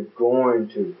 You're going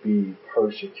to be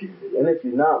persecuted. And if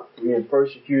you're not being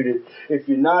persecuted, if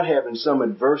you're not having some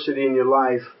adversity in your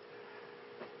life,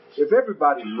 if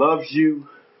everybody loves you,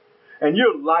 and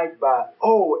you're liked by,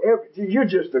 you're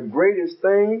just the greatest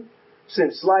thing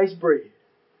since sliced bread,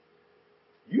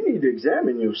 you need to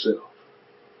examine yourself.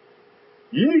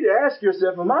 You need to ask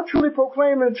yourself, am I truly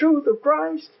proclaiming the truth of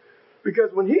Christ? Because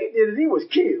when he did it, he was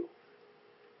killed.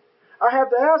 I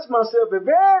have to ask myself, if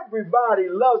everybody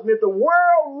loves me, if the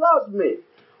world loves me,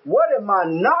 What am I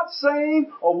not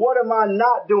saying, or what am I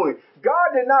not doing?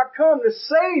 God did not come to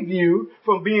save you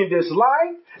from being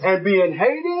disliked and being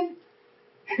hated.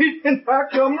 He did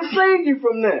not come to save you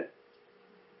from that.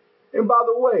 And by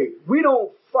the way, we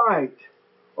don't fight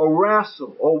or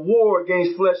wrestle or war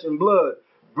against flesh and blood,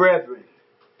 brethren.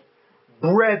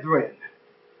 Brethren.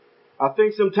 I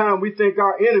think sometimes we think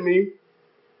our enemy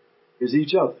is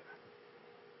each other.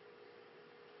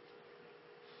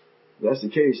 If that's the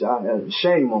case, I have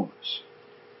shame on us.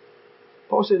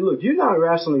 Paul said, look, you're not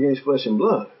wrestling against flesh and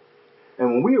blood.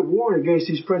 And when we are warring against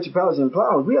these principalities and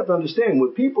powers, we have to understand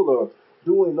when people are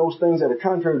doing those things that are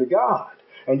contrary to God,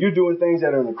 and you're doing things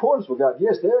that are in accordance with God,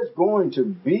 yes, there's going to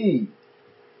be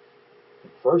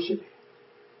adversity.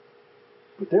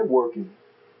 But they're working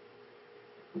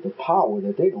with a power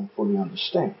that they don't fully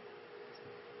understand.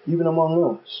 Even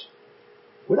among us.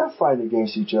 We're not fighting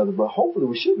against each other, but hopefully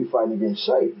we should be fighting against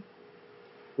Satan.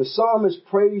 The psalmist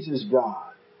praises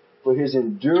God for his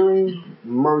enduring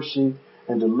mercy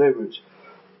and deliverance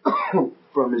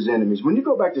from his enemies. When you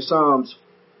go back to Psalms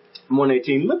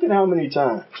 118, look at how many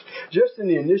times, just in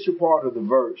the initial part of the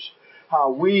verse,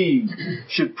 how we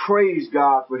should praise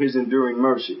God for his enduring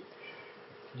mercy.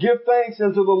 Give thanks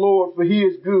unto the Lord, for he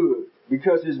is good,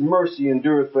 because his mercy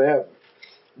endureth forever.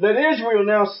 Let Israel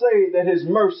now say that his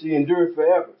mercy endureth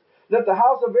forever. Let the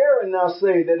house of Aaron now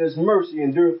say that his mercy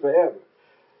endureth forever.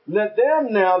 Let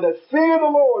them now that fear the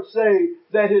Lord say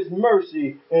that his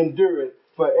mercy endureth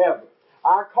forever.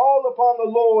 I called upon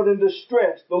the Lord in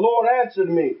distress. The Lord answered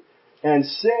me and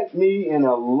set me in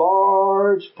a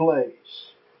large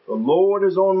place. The Lord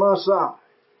is on my side.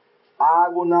 I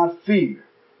will not fear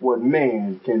what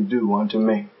man can do unto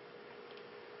me.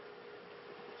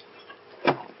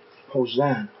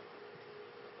 Hosanna.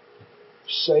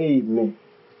 Save me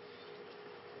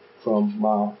from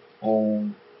my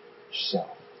own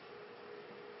self.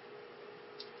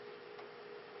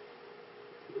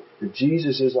 If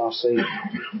Jesus is our Savior,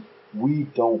 we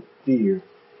don't fear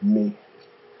men.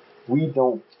 We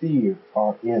don't fear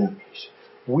our enemies.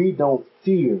 We don't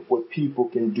fear what people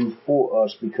can do for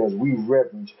us because we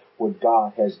reverence what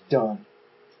God has done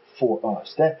for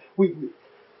us. That we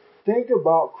think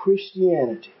about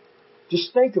Christianity.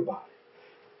 Just think about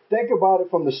it. Think about it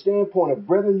from the standpoint of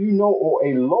brethren you know, or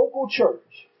a local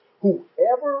church,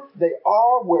 whoever they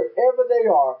are, wherever they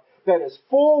are, that is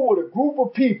full with a group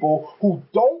of people who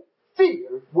don't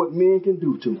fear what men can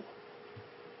do to them.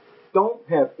 Don't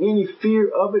have any fear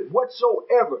of it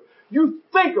whatsoever. You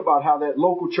think about how that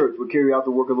local church would carry out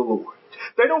the work of the Lord.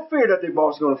 They don't fear that their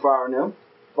boss is going to fire them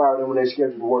when they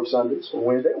schedule to work Sundays or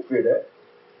Wednesday. They don't fear that.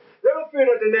 They don't fear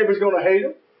that their neighbor's going to hate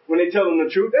them when they tell them the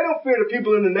truth. They don't fear the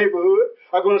people in the neighborhood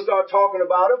are going to start talking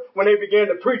about them when they begin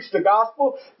to preach the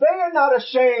gospel. They are not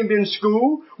ashamed in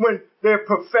school when their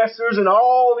professors and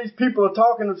all these people are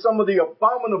talking of some of the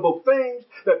abominable things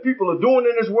that people are doing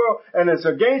in this world and it's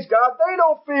against God. They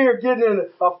don't fear getting in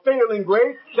a failing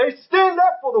grade. They stand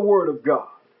up for the word of God.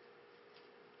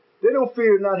 They don't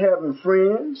fear not having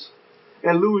friends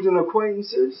and losing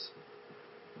acquaintances,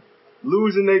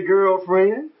 losing their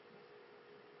girlfriend,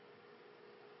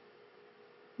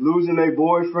 losing their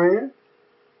boyfriend.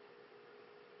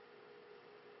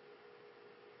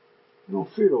 You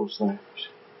don't fear those things.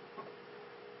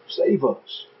 Save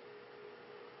us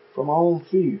from our own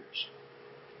fears,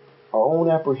 our own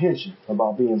apprehension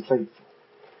about being faithful.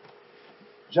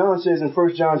 John says in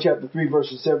 1 John chapter 3,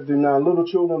 verses 7 through 9, little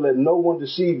children, let no one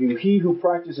deceive you. He who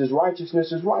practices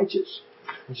righteousness is righteous,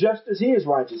 just as he is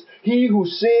righteous. He who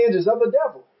sins is of the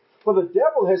devil. For the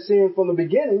devil has sinned from the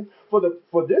beginning. For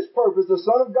this purpose the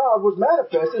Son of God was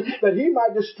manifested, that he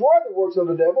might destroy the works of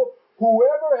the devil.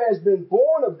 Whoever has been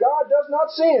born of God does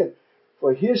not sin,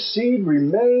 for his seed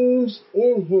remains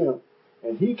in him,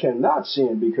 and he cannot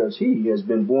sin because he has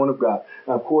been born of God.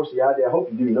 Now, of course, the idea, I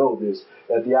hope you do know this,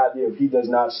 that the idea of he does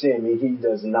not sin means he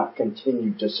does not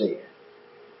continue to sin.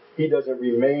 He doesn't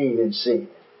remain in sin.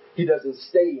 He doesn't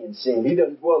stay in sin. He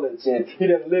doesn't dwell in sin. He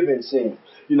doesn't live in sin.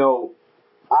 You know,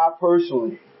 I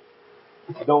personally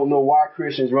don't know why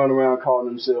Christians run around calling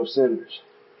themselves sinners.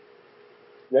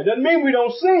 That doesn't mean we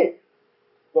don't sin.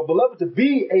 But beloved, to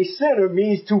be a sinner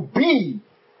means to be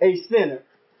a sinner.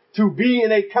 To be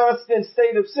in a constant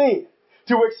state of sin.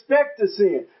 To expect to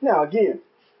sin. Now again,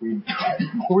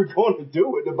 we're going to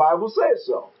do it. The Bible says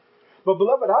so. But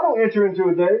beloved, I don't enter into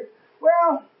a day,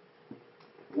 well,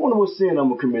 I wonder what sin I'm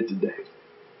going to commit today.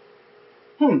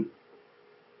 I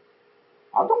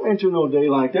don't enter no day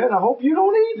like that. I hope you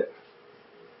don't either.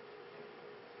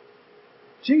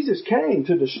 Jesus came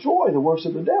to destroy the works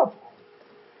of the devil.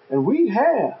 And we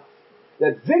have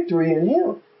that victory in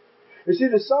him. You see,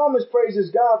 the psalmist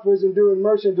praises God for his enduring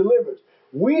mercy and deliverance.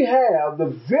 We have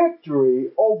the victory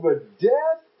over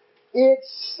death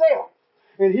itself.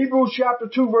 In Hebrews chapter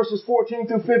 2, verses 14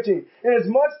 through 15.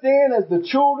 Inasmuch then as the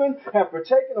children have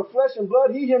partaken of flesh and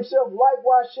blood, he himself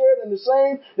likewise shared in the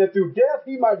same, that through death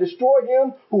he might destroy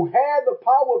him who had the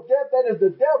power of death, that is the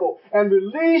devil, and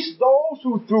release those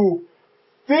who through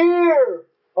fear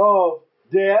of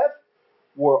death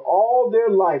were all their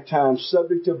lifetime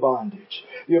subject to bondage.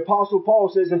 The Apostle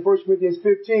Paul says in 1 Corinthians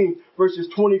 15, verses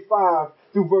 25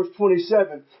 through verse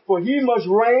 27, for he must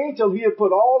reign till he has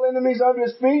put all enemies under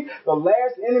his feet. The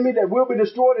last enemy that will be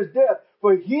destroyed is death.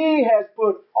 For he has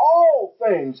put all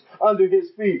things under his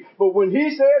feet. But when he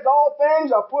says all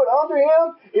things are put under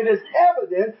him, it is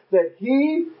evident that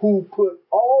he who put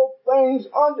all things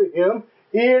under him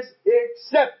is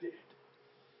accepted,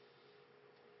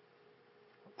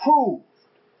 approved.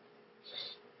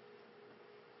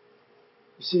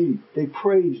 You see, they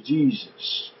praise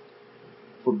Jesus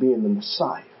for being the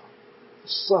Messiah, the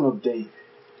Son of David,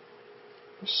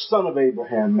 the Son of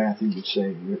Abraham, Matthew would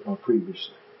say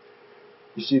previously.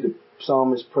 You see, the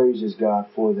psalmist praises God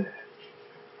for that.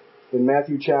 In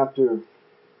Matthew chapter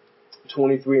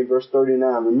 23 and verse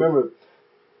 39, remember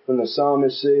when the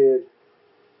psalmist said,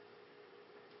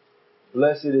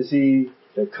 blessed is he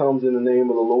that comes in the name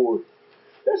of the Lord.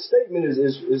 That statement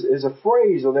is a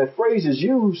phrase, or that phrase is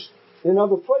used in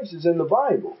other places in the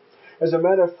Bible. As a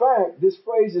matter of fact, this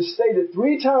phrase is stated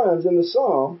 3 times in the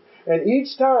Psalm, and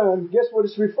each time, guess what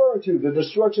it's referring to? The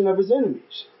destruction of his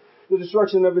enemies. The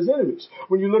destruction of his enemies.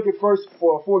 When you look at for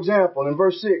example, in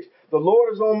verse 6, the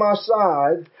Lord is on my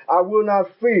side, I will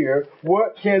not fear,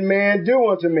 what can man do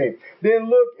unto me? Then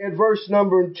look at verse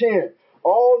number 10.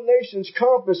 All nations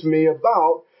compass me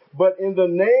about, but in the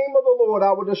name of the Lord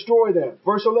I will destroy them.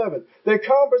 Verse 11, they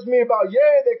compass me about,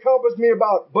 they compass me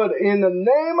about, but in the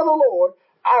name of the Lord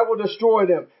I will destroy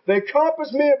them. They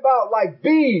compass me about like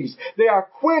bees. They are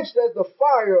quenched as the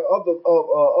fire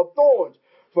of thorns.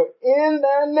 For in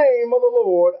the name of the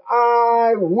Lord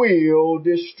I will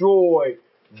destroy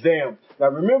them. Now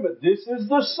remember, this is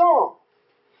the song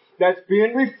that's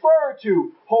being referred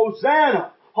to.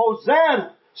 Hosanna,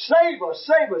 Hosanna. Save us,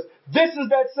 save us. This is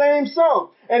that same song.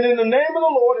 And in the name of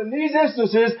the Lord, in these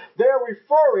instances, they're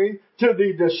referring to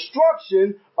the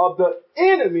destruction of the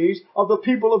enemies of the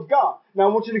people of God. Now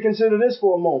I want you to consider this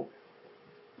for a moment.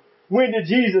 When did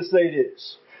Jesus say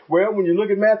this? Well, when you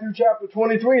look at Matthew chapter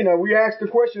 23, now we asked the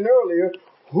question earlier,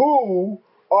 who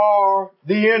are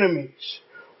the enemies?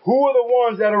 Who are the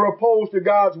ones that are opposed to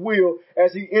God's will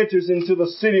as he enters into the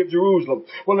city of Jerusalem?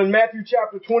 Well, in Matthew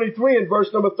chapter 23 and verse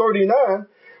number 39,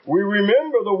 we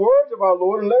remember the words of our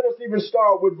Lord, and let us even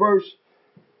start with verse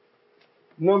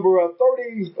number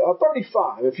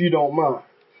 35, if you don't mind.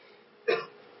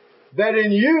 That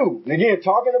in you, and again,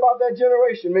 talking about that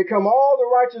generation, may come all the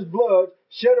righteous blood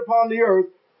shed upon the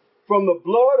earth, from the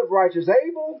blood of righteous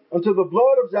Abel unto the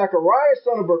blood of Zacharias,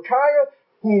 son of Berechiah,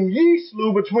 whom ye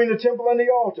slew between the temple and the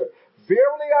altar.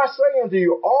 Verily I say unto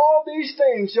you, all these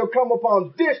things shall come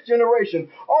upon this generation.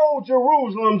 O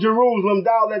Jerusalem, Jerusalem,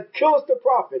 thou that killest the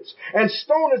prophets, and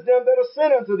stonest them that are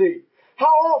sent unto thee. How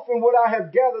often would I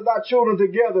have gathered thy children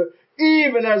together,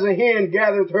 even as a hen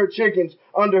gathereth her chickens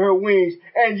under her wings,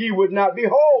 and ye would not?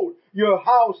 Behold, your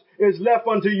house is left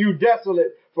unto you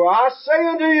desolate. For I say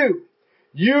unto you,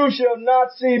 you shall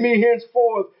not see me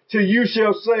henceforth, till you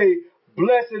shall say,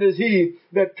 blessed is he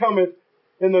that cometh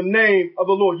in the name of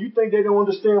the Lord. You think they don't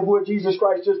understand what Jesus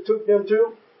Christ just took them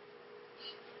to?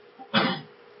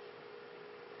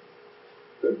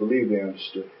 But believe they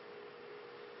understood.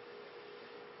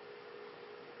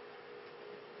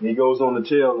 And he goes on to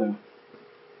tell them,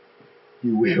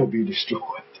 you will be destroyed.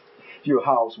 Your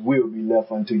house will be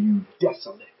left unto you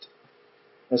desolate.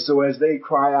 And so as they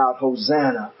cry out,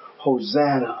 Hosanna,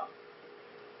 Hosanna,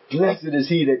 blessed is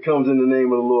he that comes in the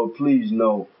name of the Lord, please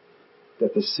know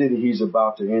that the city he's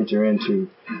about to enter into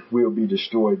will be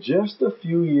destroyed just a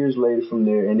few years later from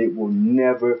there, and it will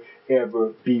never,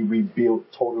 ever be rebuilt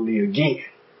totally again.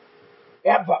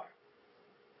 Ever.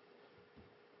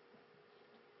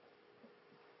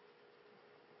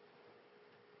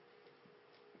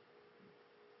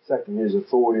 Second, his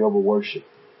authority over worship.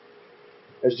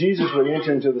 As Jesus would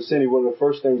enter into the city, one of the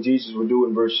first things Jesus would do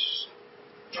in verse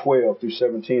 12 through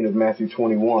 17 of Matthew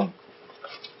 21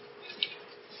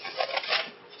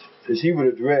 is he would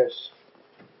address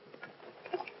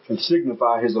and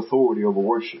signify his authority over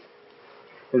worship.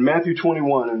 In Matthew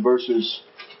 21 and verses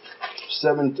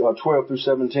 12 through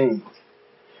 17,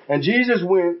 and Jesus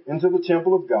went into the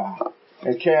temple of God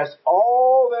and cast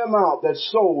all them out that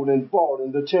sold and bought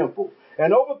in the temple,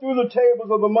 and overthrew the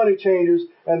tables of the money changers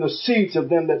and the seats of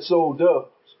them that sold doves,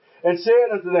 and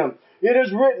said unto them, It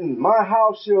is written, My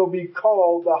house shall be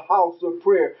called the house of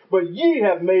prayer, but ye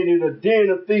have made it a den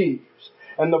of thieves.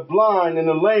 And the blind and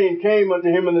the lame came unto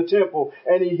him in the temple,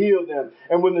 and he healed them.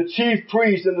 And when the chief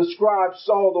priests and the scribes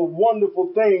saw the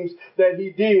wonderful things that he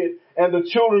did, and the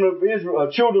children of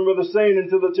Israel, children were saying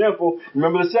into the temple,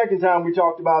 remember the second time we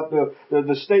talked about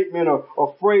the statement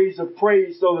or phrase of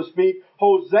praise, so to speak,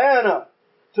 Hosanna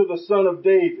to the Son of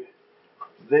David.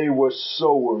 They were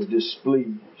sore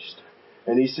displeased.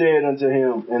 And he said unto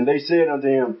him, and they said unto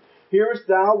him, Hearest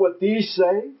thou what these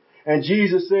say? And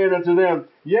Jesus said unto them,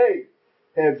 Yea,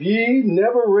 have ye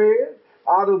never read,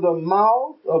 Out of the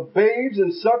mouth of babes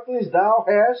and sucklings thou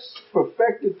hast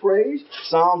perfected praise?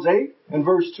 Psalms 8 and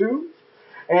verse 2.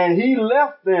 And he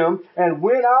left them and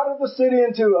went out of the city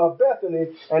into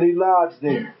Bethany, and he lodged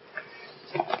there.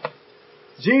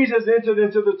 Jesus entered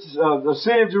into the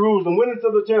city of Jerusalem, went into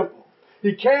the temple.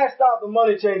 He cast out the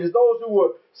money changers, those who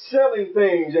were selling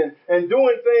things and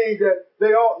doing things that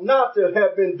they ought not to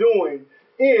have been doing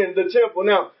in the temple.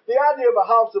 Now, the idea of a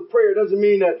house of prayer doesn't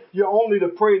mean that you're only to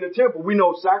pray in the temple. We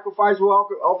know sacrifice were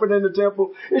offered in the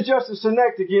temple. It's just a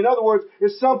synecdoche. In other words,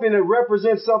 it's something that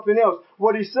represents something else.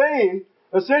 What he's saying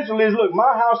essentially is, look,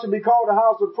 my house should be called a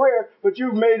house of prayer, but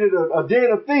you've made it a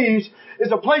den of thieves.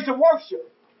 It's a place of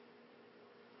worship.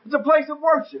 It's a place of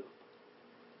worship.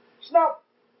 It's not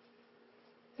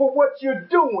for what you're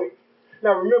doing.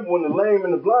 Now, remember when the lame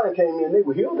and the blind came in, they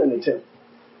were healed in the temple.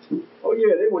 Oh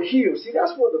yeah, they were healed. See,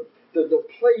 that's what the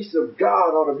place of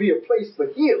God ought to be, a place for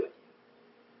healing.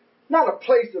 Not a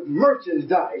place of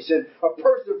merchandise and a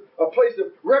place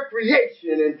of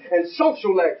recreation and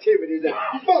social activities and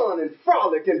fun and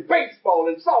frolic and baseball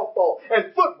and softball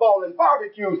and football and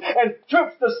barbecues and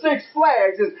trips to Six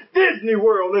Flags and Disney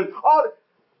World and all that.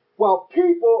 While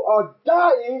people are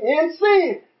dying in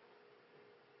sin.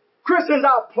 Christians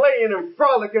out playing and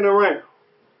frolicking around.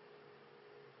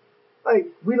 Like,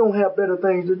 we don't have better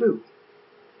things to do.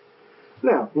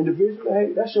 Now, individually,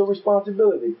 hey, that's your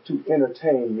responsibility to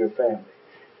entertain your family,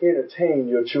 entertain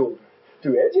your children,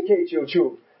 to educate your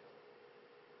children.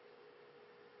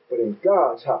 But in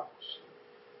God's house,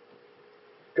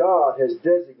 God has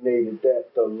designated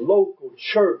that the local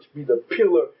church be the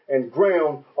pillar and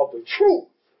ground of the truth,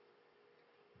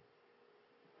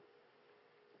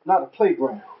 not a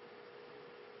playground.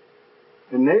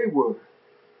 And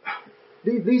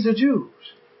these are Jews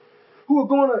who are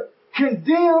going to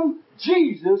condemn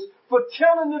Jesus for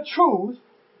telling the truth,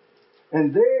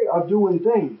 and they are doing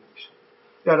things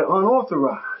that are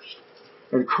unauthorized.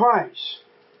 And Christ,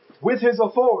 with his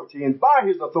authority and by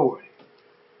his authority,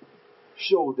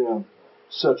 showed them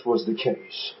such was the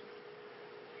case.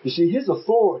 You see, his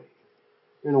authority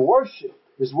in worship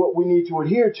is what we need to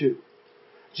adhere to.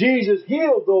 Jesus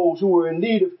healed those who were in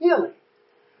need of healing.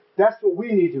 That's what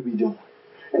we need to be doing.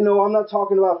 And no, I'm not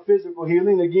talking about physical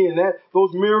healing. Again, those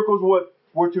miracles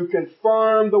were to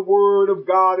confirm the word of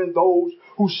God and those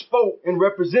who spoke and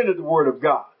represented the word of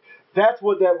God. That's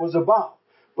what that was about.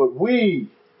 But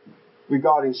we,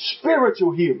 regarding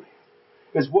spiritual healing,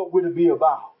 is what we're to be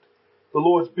about. The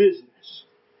Lord's business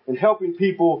and helping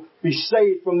people be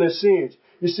saved from their sins.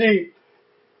 You see,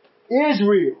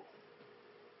 Israel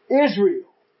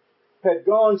had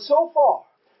gone so far.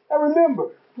 Now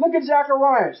remember, look at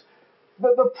Zacharias.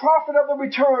 The prophet of the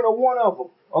return are one of them,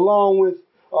 along with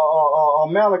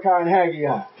Malachi and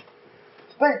Haggai.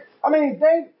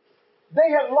 They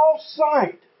had lost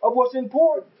sight of what's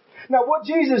important. Now, what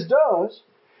Jesus does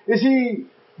is he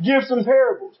gives some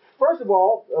parables. First of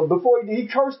all, before he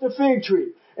cursed the fig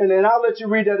tree. And then I'll let you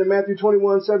read that in Matthew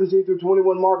 21, 17 through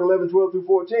 21, Mark 11, 12 through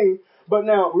 14. But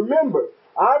now, remember,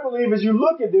 I believe as you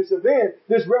look at this event,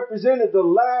 this represented the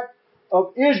lack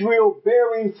of Israel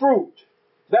bearing fruit.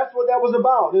 That's what that was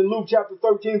about in Luke chapter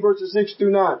 13, verses 6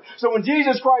 through 9. So when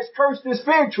Jesus Christ cursed this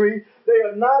fig tree, they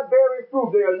are not bearing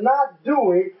fruit. They are not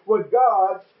doing what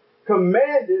God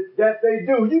commanded that they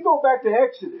do. You go back to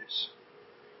Exodus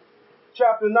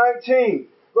chapter 19,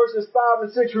 verses 5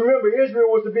 and 6. Remember,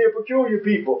 Israel was to be a peculiar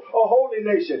people, a holy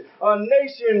nation, a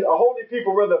holy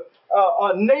people,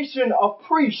 a nation of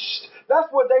priests. That's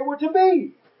what they were to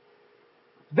be.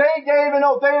 They gave an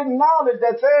oath. They acknowledged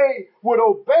that they would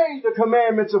obey the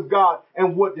commandments of God.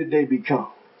 And what did they become?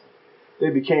 They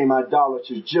became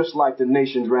idolaters just like the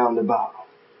nations round about them.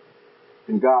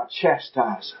 And God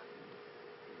chastised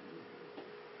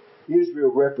them.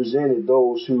 Israel represented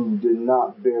those who did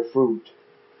not bear fruit.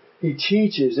 He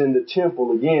teaches in the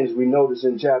temple, again, as we notice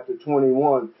in chapter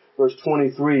 21, verse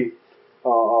 23,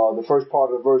 the first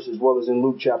part of the verse, as well as in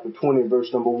Luke chapter 20,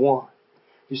 verse number 1.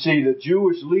 You see, the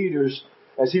Jewish leaders,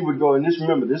 as he would go, and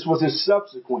remember, this was his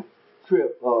subsequent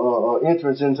trip,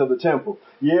 entrance into the temple.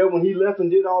 Yeah, when he left and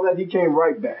did all that, he came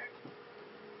right back.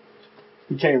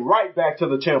 He came right back to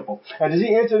the temple. And as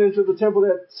he entered into the temple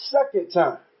that second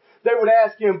time, they would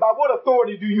ask him, by what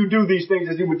authority do you do these things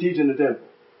as he would teach in the temple?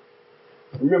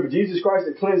 Remember, Jesus Christ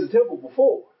had cleansed the temple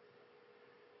before.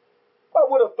 By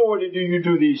what authority do you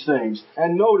do these things?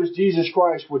 And notice Jesus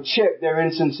Christ would check their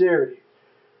insincerity.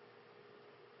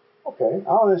 Okay,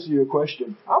 I'll answer your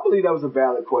question. I believe that was a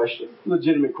valid question,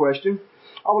 legitimate question.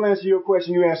 I will answer your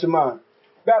question, you answer mine.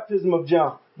 Baptism of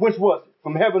John, which was it?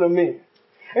 From heaven or men?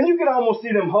 And you can almost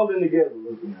see them huddling together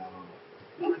looking out.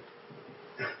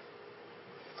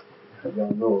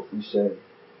 Y'all know if we say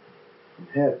from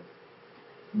heaven,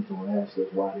 he's going to ask us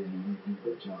why didn't you do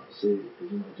what John said?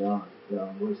 Because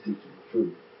John was teaching the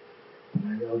truth.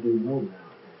 Now y'all do know now.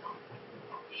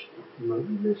 You might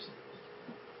be listening.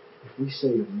 If we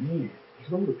say of men,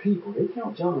 you know the people, they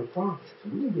count John as prophets, so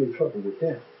we may get in trouble with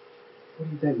them. What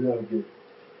do you think we ought to do?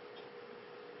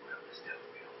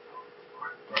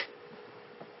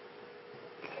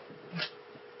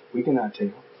 We cannot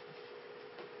tell.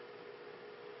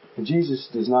 And Jesus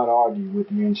does not argue with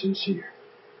the insincere.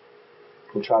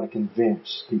 He'll try to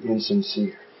convince the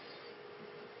insincere.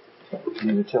 I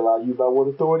need to tell you by what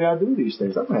authority I do these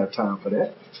things. I don't have time for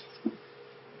that.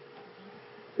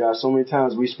 God, so many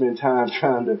times we spend time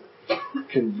trying to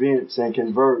convince and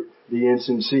convert the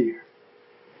insincere.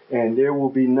 And there will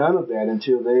be none of that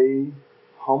until they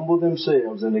humble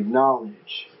themselves and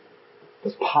acknowledge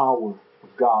the power of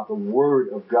God, the Word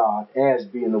of God as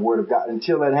being the Word of God.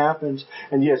 Until that happens,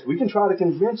 and yes, we can try to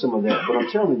convince them of that, but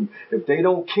I'm telling you, if they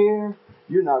don't care,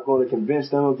 you're not going to convince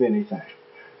them of anything.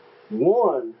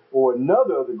 One or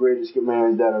another of the greatest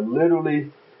commands that are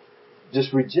literally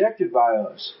just rejected by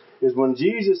us is when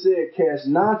Jesus said, cast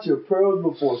not your pearls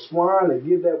before swine and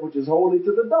give that which is holy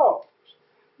to the dogs.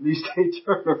 At least they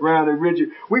turn around and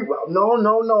reject. No,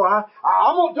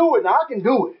 I'm going to do it. Now I can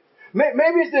do it.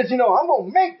 Maybe it's this, I'm going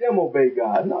to make them obey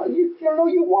God. No,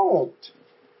 you won't.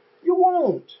 You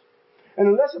won't. And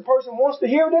unless a person wants to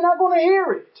hear it, they're not going to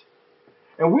hear it.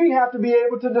 And we have to be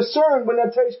able to discern when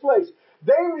that takes place.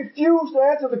 They refused to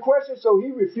answer the question, so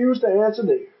he refused to answer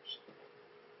theirs.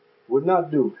 Would not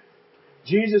do it.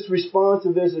 Jesus responds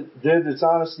to their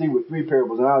dishonesty with 3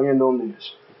 parables, and I'll end on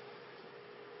this,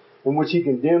 in which he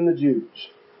condemned the Jews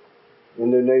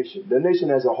and their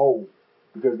nation as a whole,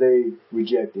 because they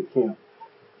rejected him.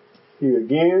 He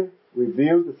again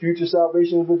reveals the future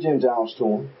salvation of the Gentiles to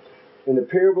them in the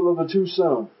parable of the 2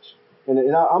 sons. And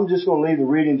I'm just going to leave the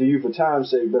reading to you for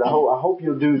time's sake, but I hope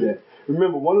you'll do that.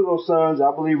 Remember, one of those sons, I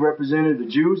believe, represented the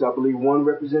Jews. I believe one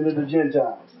represented the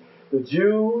Gentiles. The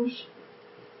Jews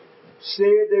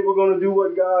said they were going to do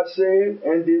what God said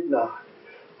and did not.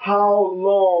 How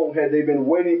long had they been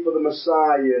waiting for the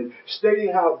Messiah and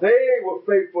stating how they were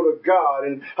faithful to God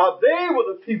and how they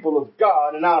were the people of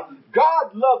God and how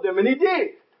God loved them, and he did.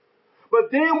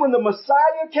 But then when the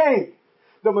Messiah came,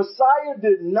 the Messiah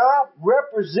did not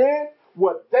represent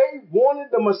what they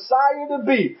wanted the Messiah to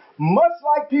be. Much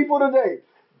like people today,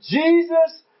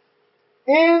 Jesus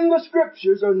in the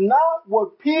scriptures are not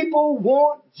what people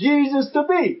want Jesus to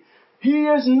be. He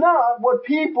is not what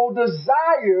people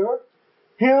desire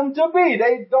him to be.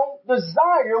 They don't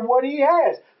desire what he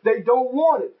has. They don't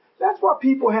want it. That's why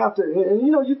people have to, and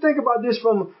you think about this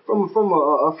from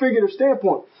a figurative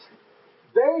standpoint.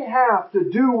 They have to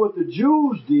do what the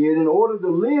Jews did in order to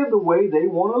live the way they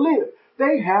want to live.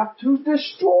 They have to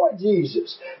destroy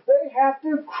Jesus. They have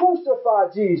to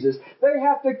crucify Jesus. They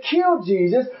have to kill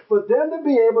Jesus for them to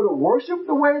be able to worship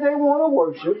the way they want to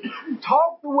worship,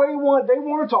 talk the way they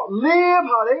want to talk, live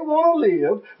how they want to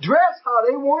live, dress how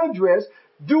they want to dress,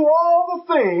 do all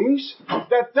the things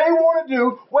that they want to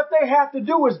do. What they have to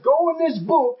do is go in this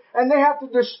book and they have to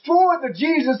destroy the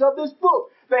Jesus of this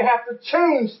book. They have to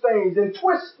change things and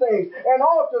twist things and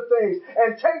alter things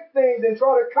and take things and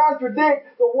try to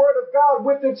contradict the Word of God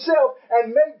with itself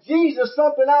and make Jesus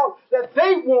something out that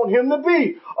they want him to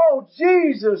be. Oh,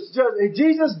 Jesus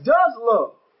does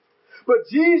love. But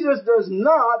Jesus does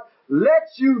not let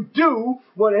you do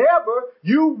whatever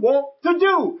you want to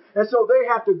do. And so they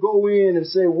have to go in and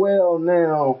say, well,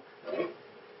 now,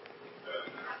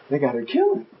 they got to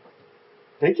kill him.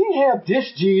 They can't have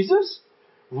this Jesus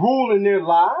ruling their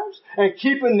lives and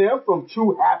keeping them from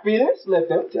true happiness. Let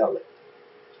them tell it.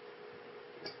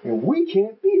 And we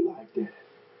can't be like that.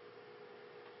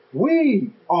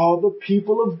 We are the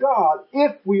people of God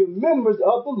if we are members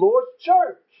of the Lord's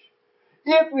church.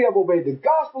 If we have obeyed the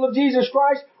gospel of Jesus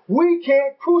Christ, we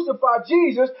can't crucify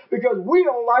Jesus because we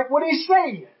don't like what he's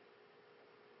saying.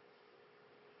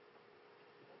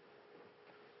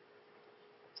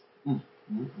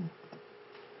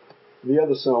 The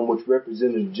other son, which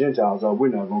represented the Gentiles, we're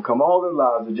not going to come. All their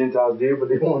lives the Gentiles did what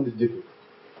they wanted to do.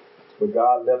 But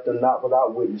God left them not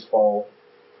without witness, Paul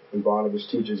and Barnabas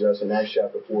teaches us in Acts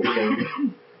chapter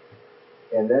 14.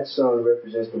 And that son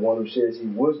represents the one who says he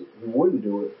wouldn't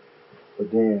do it,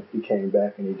 but then he came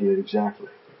back and he did exactly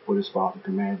what his father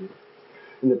commanded.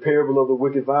 In the parable of the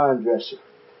wicked vine dresser,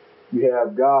 you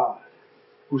have God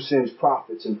who sends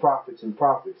prophets and prophets and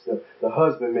prophets, the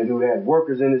husbandman who had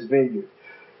workers in his vineyard.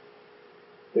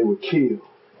 They were killed.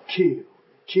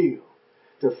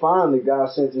 Till finally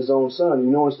God sent his own son.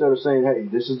 You know, instead of saying, hey,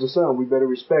 this is the son, we better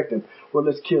respect him. Well,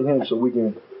 let's kill him so we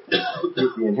can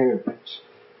get the inheritance.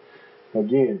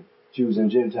 Again, Jews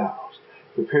and Gentiles.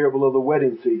 The parable of the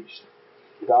wedding feast.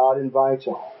 God invites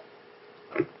all.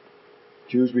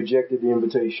 Jews rejected the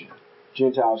invitation.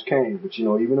 Gentiles came, but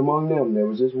even among them there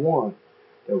was this one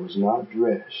that was not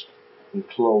dressed and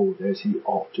clothed as he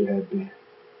ought to have been.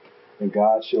 And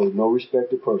God showed no respect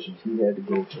to persons. He had to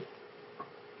go to.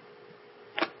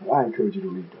 I encourage you to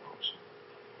read those.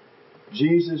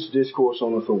 Jesus' discourse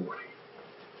on authority.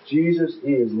 Jesus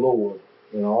is Lord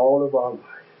in all of our life.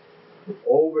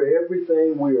 Over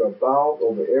everything we are about,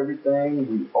 over everything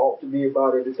we ought to be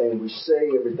about, everything we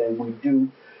say, everything we do,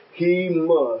 He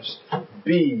must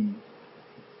be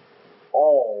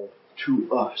all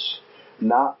to us.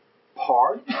 Not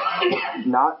part,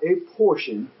 not a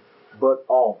portion, but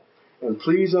all. And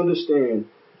please understand,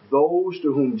 those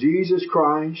to whom Jesus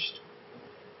Christ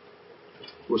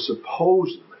was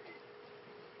supposedly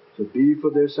to be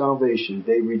for their salvation,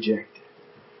 they rejected.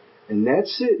 And that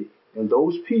city and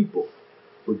those people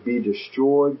would be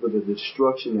destroyed with a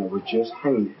destruction that was just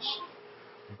heinous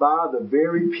by the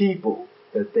very people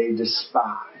that they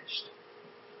despised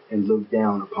and looked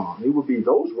down upon. It would be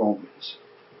those Romans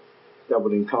that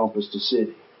would encompass the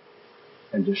city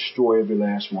and destroy every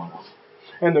last one of them.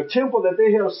 And the temple that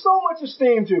they held so much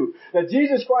esteem to, that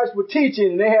Jesus Christ would teach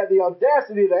in, and they had the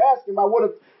audacity to ask him, I would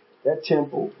have, that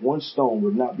temple, one stone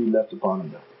would not be left upon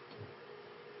another.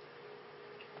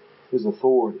 His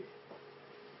authority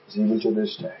is even to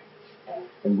this day.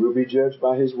 And we'll be judged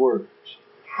by his words.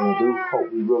 And I do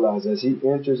hope we realize as he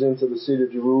enters into the city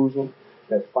of Jerusalem,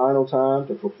 that final time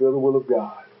to fulfill the will of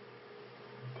God,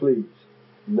 please,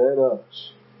 let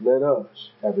us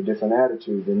have a different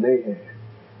attitude than they had.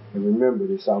 And remember,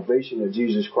 the salvation that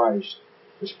Jesus Christ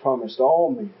has promised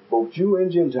all men, both Jew and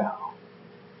Gentile,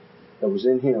 that was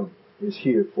in him, is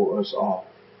here for us all.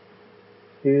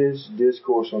 His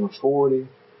discourse on authority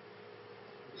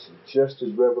is just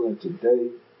as relevant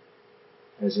today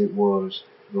as it was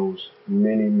those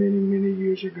many, many, many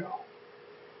years ago.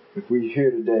 If we're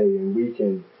here today and we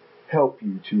can help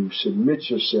you to submit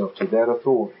yourself to that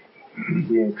authority,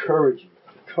 we encourage you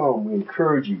to come. We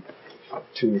encourage you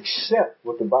to accept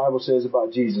what the Bible says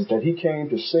about Jesus, that he came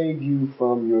to save you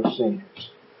from your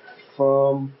sins,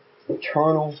 from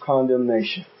eternal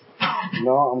condemnation.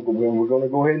 No, we're going to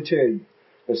go ahead and tell you.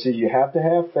 But see, you have to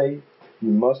have faith. You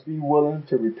must be willing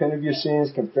to repent of your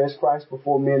sins, confess Christ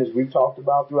before men, as we've talked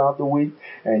about throughout the week.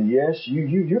 And yes,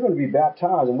 you're going to be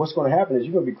baptized. And what's going to happen is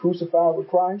you're going to be crucified with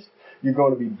Christ. You're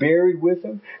going to be buried with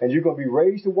him. And you're going to be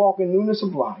raised to walk in newness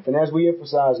of life. And as we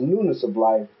emphasize newness of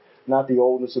life, not the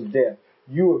oldness of death,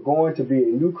 you are going to be a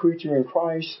new creature in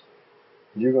Christ.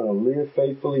 You're going to live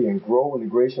faithfully and grow in the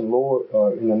grace and Lord,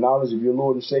 in the knowledge of your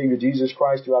Lord and Savior Jesus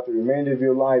Christ throughout the remainder of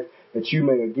your life, that you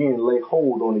may again lay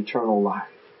hold on eternal life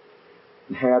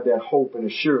and have that hope and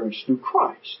assurance through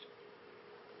Christ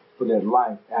for that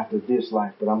life after this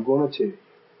life. But I'm going to tell you,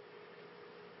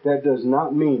 that does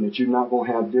not mean that you're not going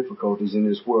to have difficulties in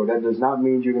this world. That does not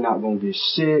mean you're not going to get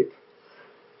sick.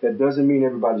 That doesn't mean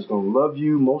everybody's going to love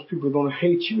you. Most people are going to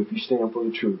hate you if you stand for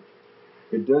the truth.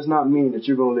 It does not mean that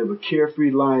you're going to live a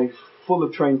carefree life, full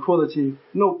of tranquility,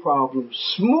 no problems,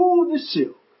 smooth as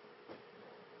silk.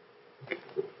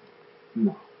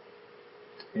 No.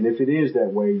 And if it is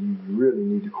that way, you really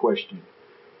need to question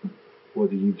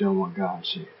whether you've done what God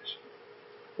says,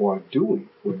 or are doing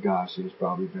what God says,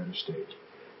 probably better stated.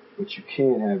 But you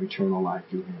can have eternal life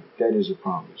through him. That is a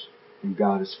promise. And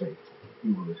God is faithful.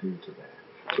 He will adhere to that.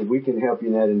 So we can help you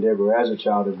in that endeavor. As a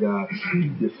child of God,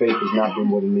 your faith has not been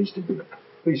what it needs to be.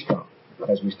 Please come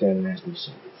as we stand and as we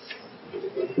sing.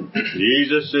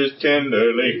 Jesus is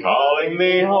tenderly calling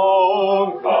me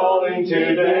home, calling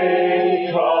today,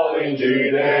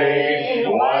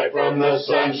 why from the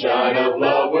sunshine of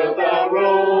love wilt thou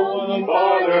roam,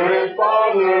 farther and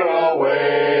farther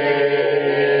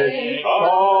away,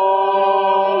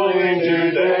 calling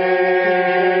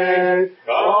today,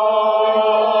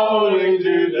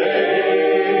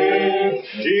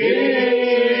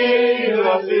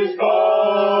 Jesus is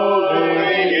calling.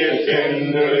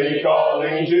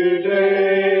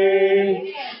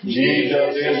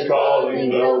 is calling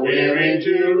the weary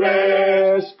to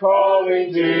rest,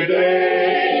 calling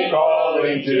today,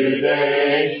 calling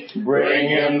today. Bring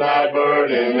him thy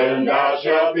burden and thou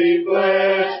shalt be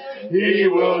blessed. He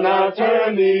will not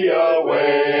turn thee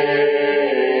away.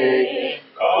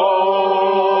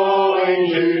 Calling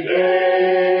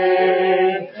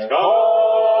today,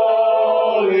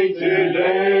 calling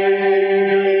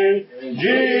today.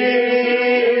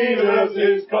 Jesus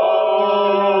is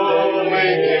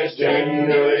calling, is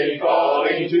tenderly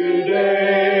calling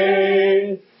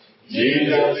today.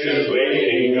 Jesus is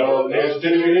waiting, oh,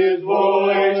 listen to his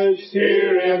voice.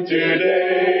 Hear him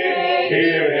today,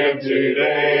 hear him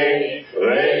today.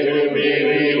 They who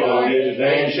believe on his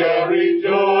name shall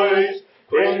rejoice.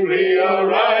 Quickly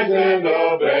arise and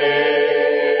obey.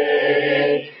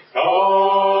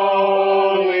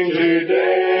 Calling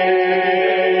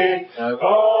today,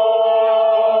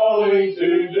 calling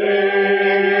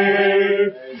today.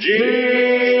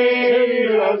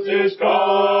 Jesus is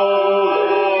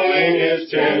calling,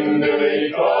 is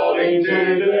tenderly calling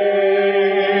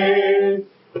today.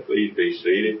 Please be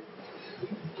seated.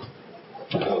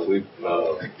 We've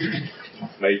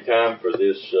made time for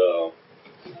this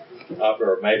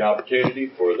made opportunity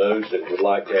for those that would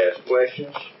like to ask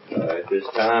questions at this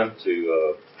time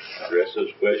to address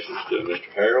those questions to Mr.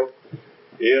 Harold.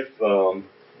 If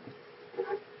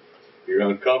you're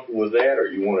uncomfortable with that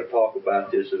or you want to talk about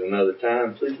this at another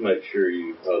time, please make sure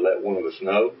you let one of us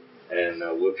know, and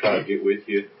we'll try to get with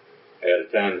you at a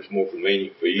time that's more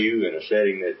convenient for you in a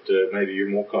setting that maybe you're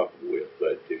more comfortable with.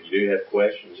 But if you do have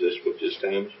questions, this is what this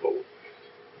time is for.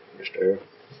 Mr. Harold.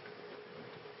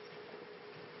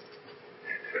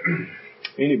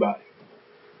 Anybody?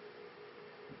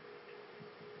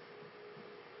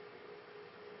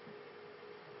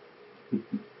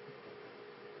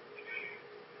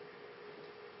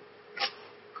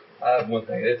 I have one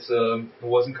thing. It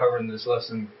wasn't covered in this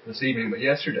lesson this evening, but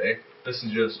yesterday, this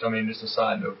is just a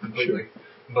side note completely. Sure.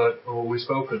 But we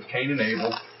spoke of Cain and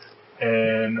Abel,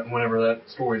 and whenever that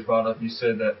story is brought up, you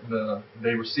said that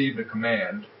they received a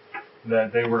command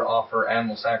that they were to offer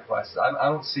animal sacrifices. I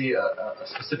don't see a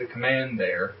specific command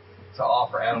there to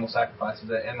offer animal sacrifices.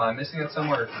 Am I missing it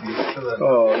somewhere?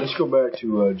 Let's go back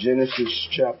to Genesis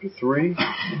chapter 3.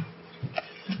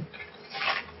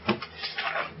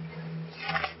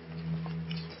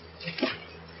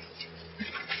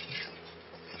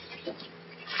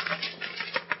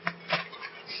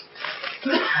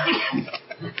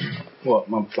 Well,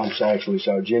 I'm actually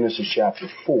sorry. Genesis chapter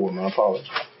 4. My apologies.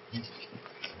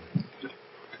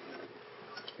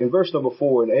 In verse number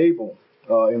 4,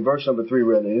 in verse number 3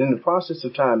 rather, and in the process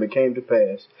of time it came to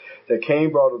pass that Cain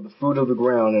brought of the fruit of the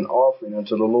ground an offering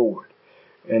unto the Lord.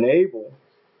 And Abel,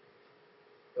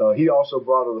 he also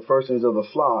brought of the firstlings of the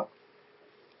flock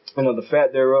and of the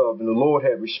fat thereof. And the Lord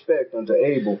had respect unto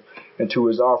Abel and to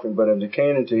his offering, but unto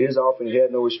Cain and to his offering he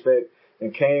had no respect.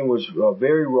 And Cain was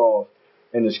very wroth,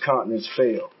 and his countenance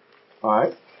fell. All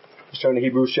right, let's turn to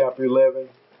Hebrews chapter 11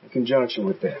 in conjunction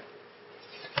with that.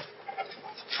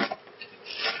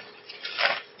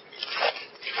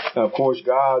 Now, of course,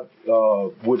 God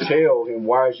would tell him,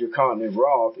 why is your countenance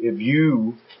wroth? If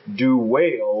you do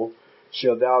well,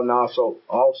 shall thou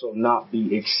also not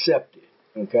be accepted.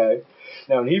 Okay?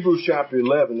 Now, in Hebrews chapter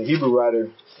 11, the Hebrew writer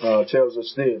tells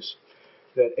us this,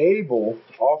 that Abel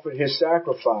offered his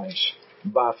sacrifice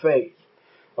by faith.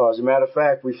 As a matter of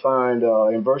fact, we find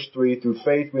in verse 3, through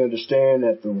faith we understand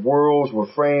that the worlds were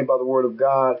framed by the word of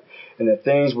God, and that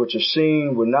things which are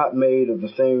seen were not made of the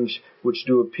things which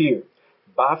do appear.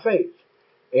 By faith,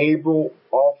 Abel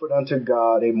offered unto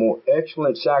God a more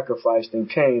excellent sacrifice than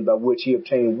Cain, by which he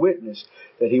obtained witness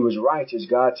that he was righteous,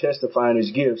 God testifying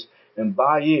his gifts, and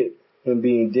by it, him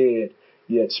being dead,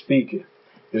 yet speaketh.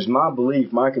 It's my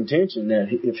belief, my contention, that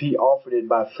if he offered it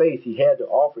by faith, he had to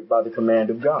offer it by the command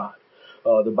of God.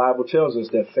 The Bible tells us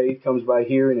that faith comes by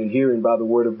hearing, and hearing by the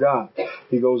word of God.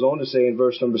 He goes on to say in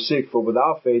verse number 6, for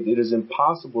without faith it is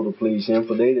impossible to please him,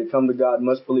 for they that come to God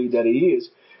must believe that he is,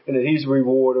 and that he's a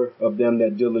rewarder of them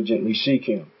that diligently seek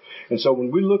him. And so when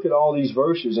we look at all these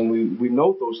verses and we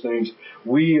note those things,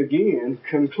 we again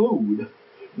conclude,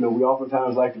 we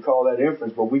oftentimes like to call that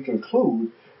inference, but we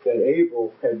conclude that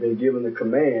Abel had been given the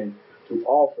command to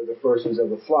offer the firstlings of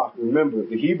the flock. Remember,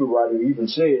 the Hebrew writer even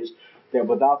says that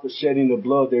without the shedding of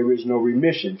blood, there is no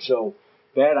remission. So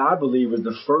that, I believe, is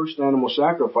the first animal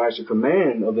sacrifice, a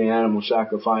command of the animal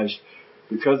sacrifice,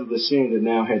 because of the sin that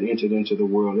now had entered into the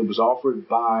world. It was offered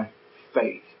by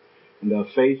faith. And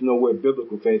faith, nowhere,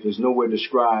 biblical faith, is nowhere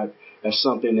described as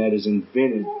something that is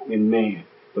invented in man,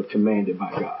 but commanded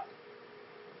by God.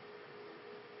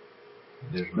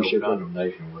 There's no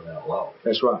condemnation without law.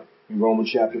 That's right. In Romans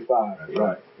chapter 5.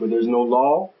 Right. But there's no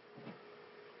law,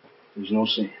 there's no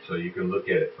sin. So you can look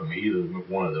at it from either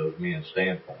one of those men's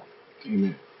standpoint.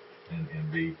 Amen.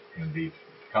 And be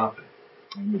confident.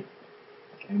 Amen.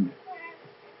 Amen.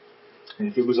 And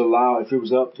if it was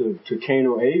up to Cain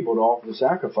or Abel to offer the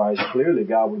sacrifice, clearly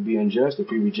God would be unjust if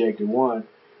he rejected one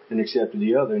and accepted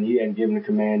the other, and he hadn't given a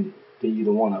command to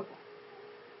either one of them.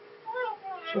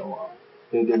 So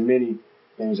there are many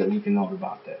things that we can note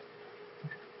about that.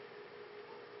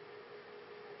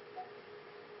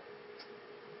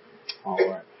 All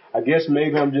right. I guess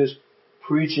maybe I'm just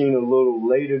preaching a little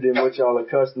later than what y'all are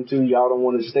accustomed to. Y'all don't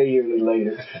want to stay here any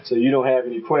later, so you don't have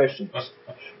any questions.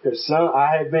 Because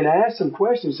I have been asked some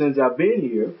questions since I've been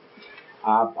here.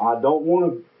 I don't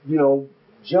want to,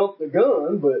 jump the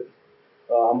gun, but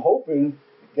I'm hoping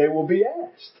they will be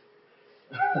asked.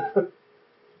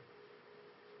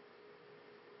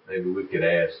 Maybe we could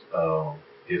ask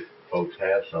if folks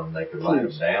have some, they could write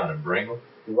them down and bring them.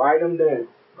 Write them down.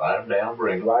 Write them down,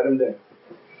 bring them. Write them down.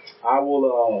 I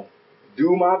will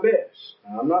do my best.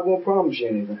 I'm not going to promise you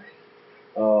anything.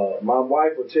 My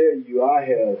wife will tell you I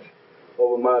have,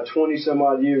 over my 20 some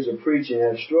odd years of preaching,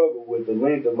 have struggled with the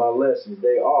length of my lessons.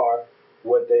 They are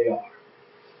what they are.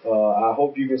 I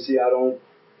hope you can see I don't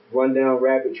run down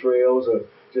rabbit trails or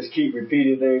just keep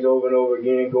repeating things over and over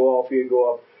again, go off here,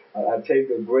 go off. I take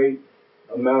a great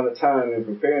amount of time in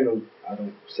preparing them. I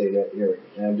don't say that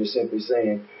arrogantly. I'm just simply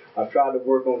saying I've tried to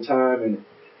work on time, and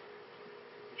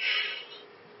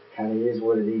kind of is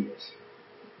what it is.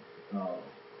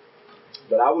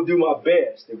 But I will do my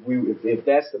best. If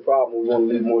that's the problem, we want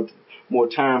to leave more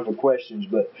time for questions.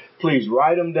 But please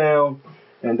write them down,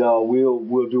 and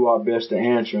we'll do our best to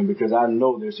answer them, because I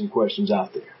know there's some questions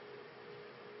out there.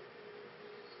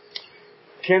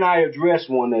 Can I address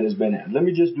one that has been asked? Let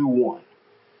me just do one.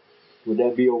 Would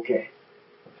that be okay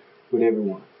with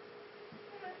everyone?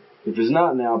 If it's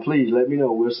not now, please let me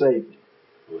know. We'll save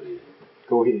it.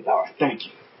 Go ahead. All right. Thank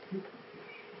you.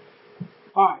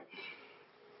 All right.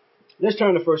 Let's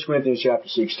turn to 1 Corinthians chapter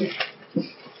 16.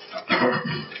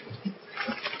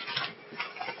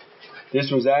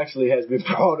 This has been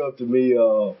brought up to me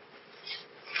a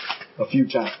few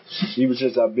times, even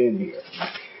since I've been here.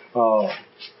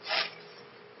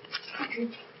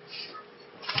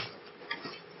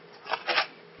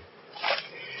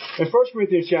 In 1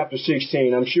 Corinthians chapter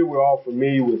 16, I'm sure we're all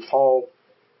familiar with Paul.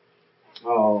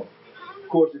 Of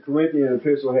course, the Corinthian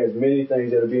epistle has many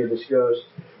things that are being discussed.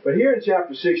 But here in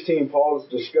chapter 16, Paul is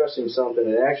discussing something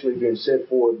that actually been set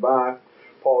forth by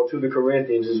Paul to the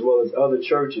Corinthians as well as other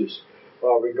churches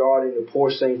regarding the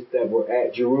poor saints that were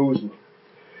at Jerusalem.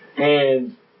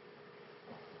 And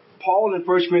Paul in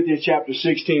 1 Corinthians chapter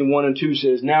 16, 1 and 2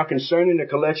 says, "Now concerning the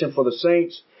collection for the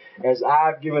saints, as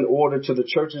I've given order to the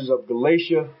churches of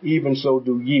Galatia, even so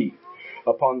do ye.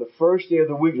 Upon the first day of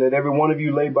the week, let every one of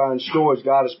you lay by in store as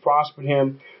God has prospered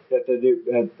him, that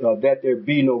there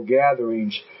be no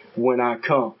gatherings when I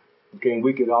come." Okay, and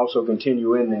we could also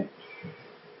continue in that.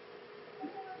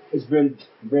 It's been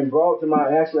brought to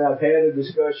actually I've had a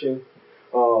discussion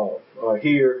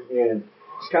here, and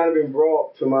it's kind of been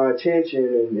brought to my attention,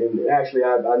 and actually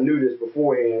I knew this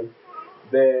beforehand,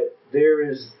 that there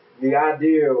is the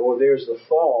idea, or there's the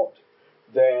thought,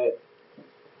 that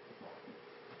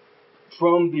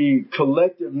from the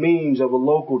collective means of a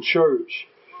local church,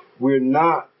 we're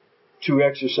not to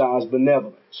exercise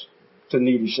benevolence to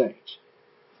needy saints.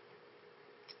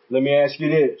 Let me ask you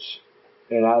this,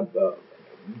 and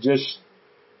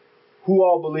who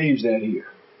all believes that here?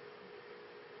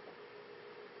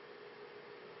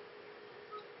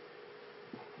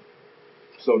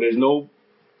 So there's no.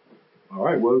 All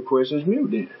right, well, the question's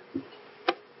mute then.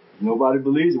 Nobody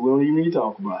believes it. We don't even need to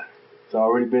talk about it. It's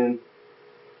already been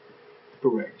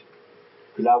corrected.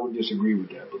 Because I would disagree with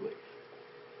that belief.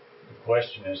 The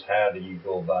question is, how do you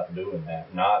go about doing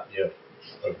that? Not if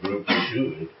a group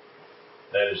should.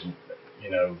 That is,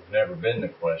 never been the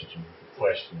question. The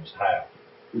question is how.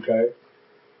 Okay.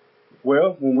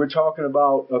 Well, when we're talking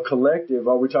about a collective,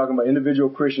 are we talking about individual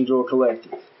Christians or a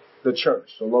collective? The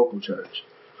church, the local church.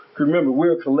 Remember,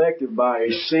 we're a collective by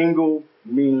a single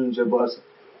means of us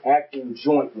acting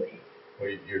jointly.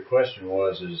 Well, your question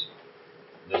was,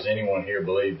 does anyone here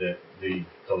believe that the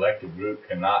collective group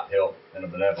cannot help in a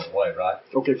benevolent way, right?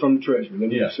 Okay, from the treasury. Let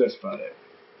me specify that.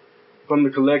 From the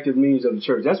collective means of the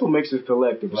church. That's what makes it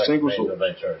collective, a single source. Of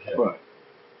a church, yeah. Right.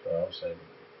 So I would say,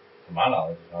 to my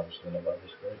knowledge, obviously nobody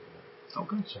disagrees with that.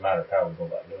 Okay. It's a matter of how we go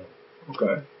about doing it.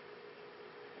 Okay.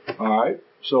 All right.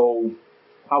 So,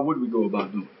 how would we go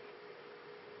about doing it?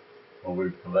 Well,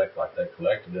 we collect like they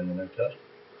collected in the New Testament.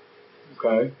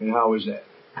 Okay. And how is that?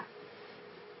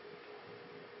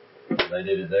 They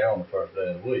did it there on the first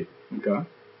day of the week. Okay.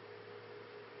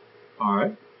 All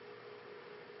right.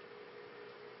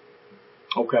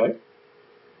 Okay.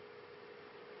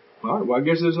 All right. Well, I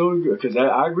guess that's only good because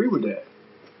I agree with that.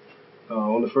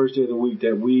 On the first day of the week,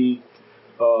 that we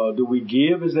do we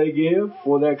give as they give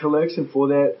for that collection, for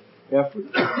that effort,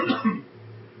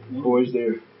 or is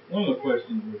there? One of the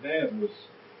questions we had was,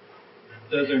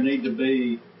 does there need to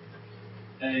be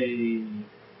a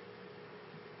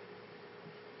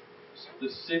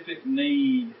specific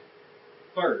need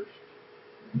first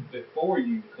before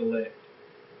you collect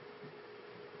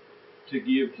to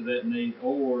give to that need,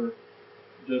 or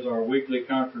does our weekly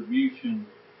contribution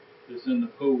that's in the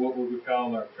pool, what we would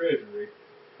call our treasury,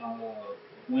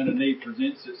 when a need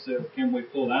presents itself, can we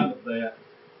pull out of that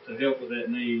to help with that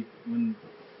need when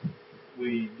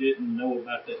we didn't know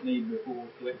about that need before we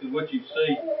collect? Because what you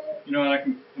see, you know, I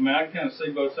can kind of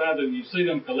see both sides of it. You see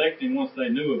them collecting once they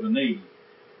knew of a need.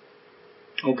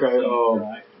 Okay.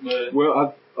 Right. But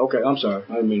Well, okay. I'm sorry.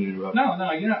 I didn't mean to interrupt.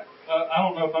 no, you're not. I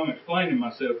don't know if I'm explaining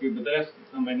myself here, but that's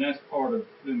part of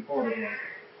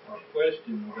our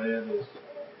question of that is,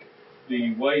 do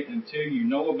you wait until you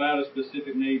know about a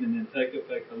specific need and then take up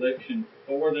a collection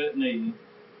for that need,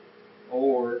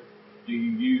 or do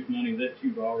you use money that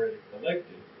you've already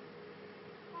collected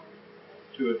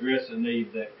to address a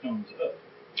need that comes up?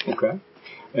 Okay.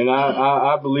 And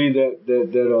I believe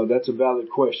that's a valid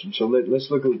question. So let's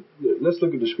look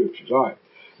at the scriptures. All right.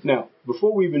 Now,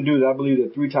 before we even do that, I believe there are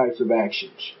three types of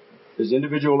actions. There's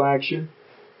individual action,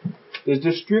 there's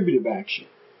distributive action,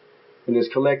 and there's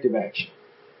collective action.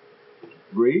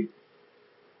 Agreed?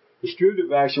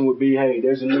 Distributive action would be, hey,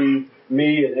 there's a need,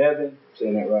 me and Evan,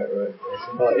 saying that right?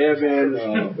 Evan,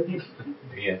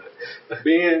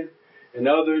 Ben, and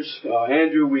others,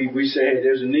 Andrew, we say, hey,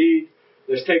 there's a need,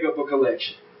 let's take up a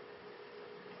collection,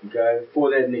 okay, for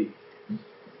that need.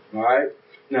 All right?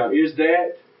 Now, is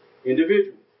that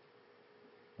individual?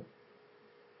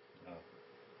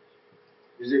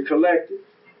 Is it collective?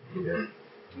 Yeah.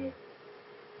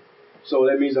 So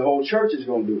that means the whole church is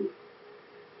going to do it.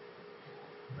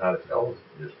 Not if all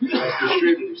That's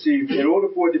distributive. See, in order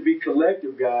for it to be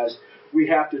collective, guys, we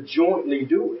have to jointly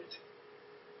do it.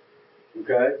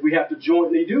 Okay? We have to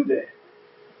jointly do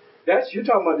that. You're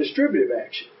talking about distributive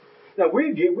action. Now, we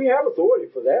have authority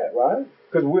for that, right?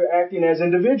 Because we're acting as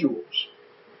individuals.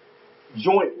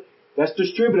 Jointly. That's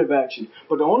distributive action.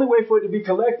 But the only way for it to be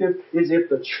collective is if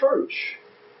the church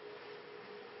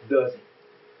does it.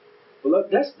 Well,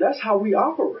 that's how we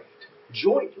operate.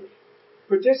 Jointly.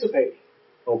 Participating.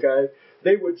 Okay?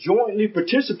 They were jointly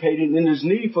participating in this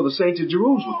need for the saints of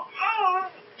Jerusalem.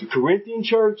 The Corinthian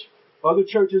church, other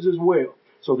churches as well.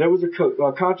 So there was a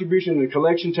contribution and a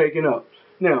collection taken up.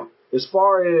 Now, as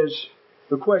far as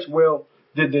the question, well,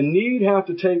 did the need have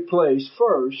to take place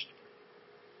first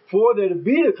for there to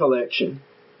be a collection,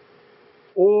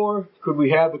 or could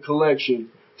we have the collection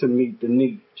to meet the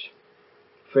needs?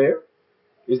 Fair?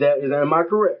 Am I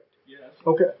correct? Yes.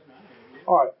 Okay.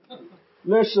 All right.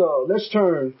 Let's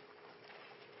turn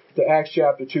to Acts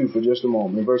chapter 2 for just a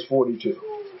moment, in verse 42.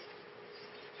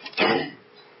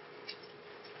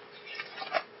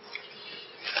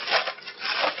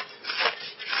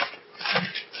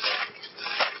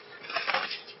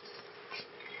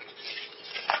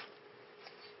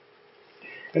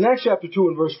 In Acts chapter 2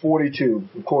 and verse 42,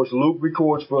 of course, Luke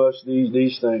records for us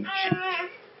these things.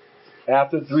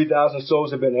 After 3,000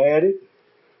 souls have been added,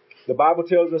 the Bible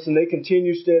tells us, and they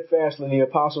continue steadfastly in the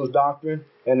apostles' doctrine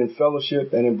and in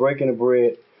fellowship and in breaking of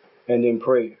bread and in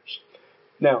prayers.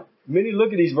 Now, many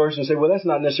look at these verses and say, well, that's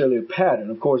not necessarily a pattern.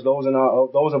 Of course, those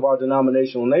of our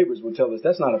denominational neighbors would tell us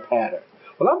that's not a pattern.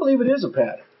 Well, I believe it is a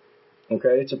pattern.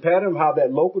 Okay, it's a pattern of how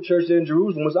that local church in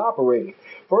Jerusalem was operating.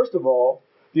 First of all,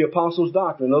 the apostles'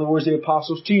 doctrine, in other words, the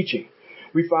apostles' teaching.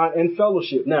 We find in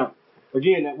fellowship. Now,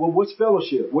 again, what's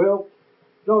fellowship? Well,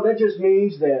 no, that just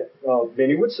means that,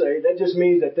 Benny would say, that just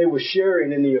means that they were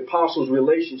sharing in the apostles'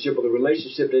 relationship or the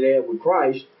relationship that they had with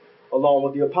Christ along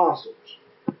with the apostles.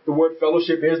 The word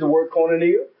fellowship is the word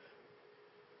koinonia.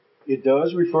 It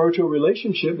does refer to a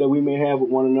relationship that we may have with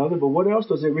one another, but what else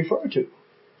does it refer to?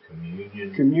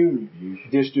 Communion.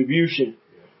 Distribution.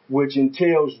 Which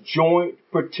entails joint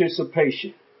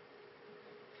participation.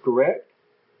 Correct?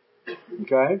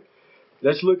 Okay.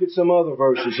 Let's look at some other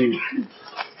verses here.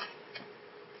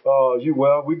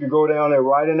 We could go down there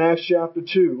right in Acts chapter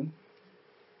 2,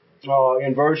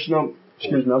 in verse number,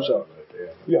 excuse me, I'm sorry.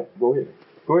 Yeah, go ahead.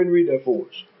 Go ahead and read that for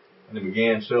us. And they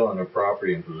began selling their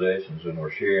property and possessions and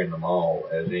were sharing them all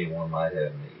as anyone might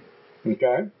have need.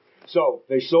 Okay. So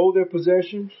they sold their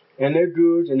possessions and their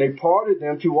goods and they parted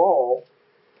them to all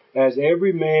as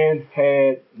every man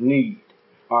had need.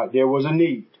 All right, there was a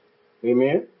need.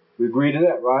 Amen? We agree to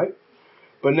that, right?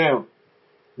 But now,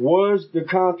 was the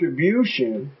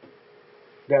contribution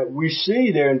that we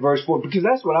see there in verse 4, because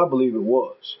that's what I believe it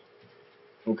was.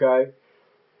 Okay?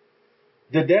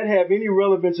 Did that have any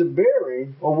relevance or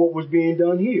bearing on what was being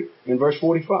done here in verse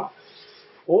 45?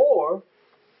 Or,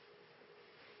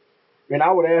 and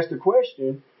I would ask the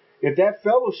question, if that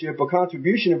fellowship or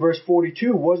contribution in verse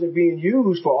 42 wasn't being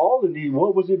used for all the need,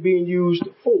 what was it being used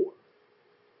for?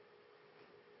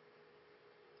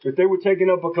 If they were taking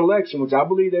up a collection, which I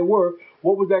believe they were,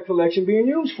 what was that collection being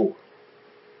used for?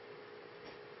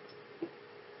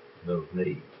 Those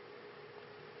needs.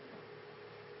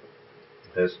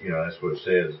 That's what it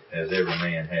says, as every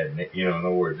man had, in other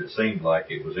words, it seemed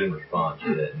like it was in response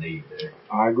to that need there.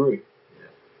 I agree.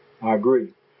 Yeah. I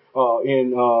agree.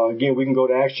 Again, we can go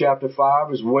to Acts chapter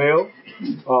 5 as well.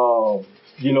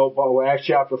 Acts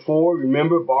chapter 4,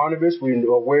 remember Barnabas, we're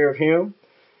aware of him.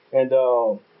 And,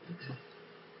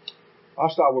 I'll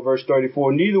start with verse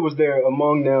 34. Neither was there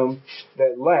among them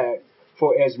that lacked,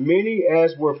 for as many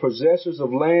as were possessors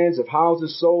of lands, of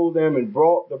houses, sold them and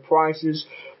brought the prices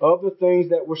of the things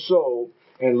that were sold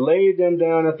and laid them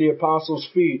down at the apostles'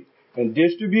 feet. And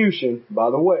distribution,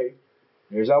 by the way,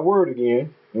 there's our word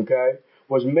again, okay,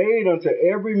 was made unto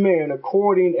every man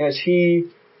according as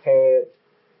he had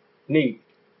need.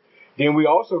 Then we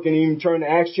also can even turn to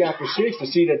Acts chapter 6 to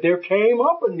see that there came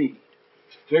up a need.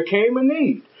 There came a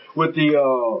need with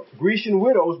the Grecian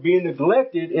widows being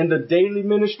neglected in the daily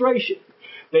ministration.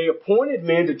 They appointed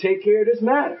men to take care of this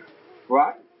matter,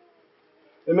 right?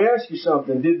 Let me ask you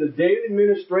something. Did the daily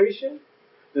ministration,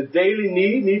 the daily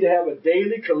need to have a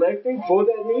daily collecting for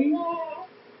that need?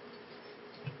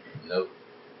 Nope.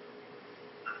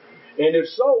 And if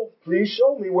so, please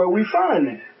show me where we find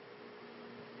that.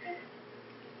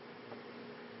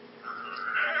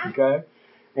 Okay?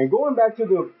 And going back to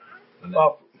the...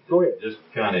 go ahead. Just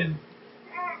kind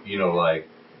of, like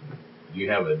you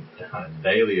have a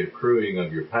daily accruing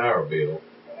of your power bill,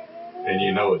 and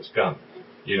it's coming.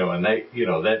 And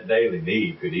that daily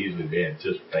need could easily be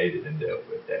anticipated and dealt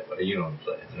with that way. You know what I'm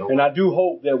saying? And I do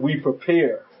hope that we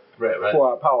prepare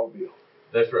for our power bill.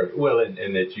 That's right. Well,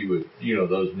 and that you would,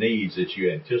 those needs that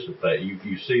you anticipate,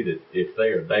 you see that if they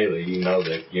are daily,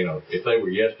 that, if they were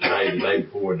yesterday, the day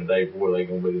before, and the day before, they're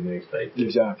going to be the next day too.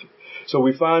 Exactly. So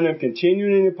we find them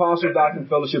continuing in the apostle doctrine,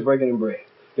 fellowship, breaking and bread.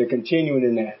 They're continuing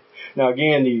in that. Now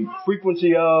again, the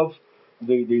frequency of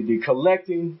the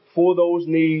collecting for those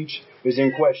needs is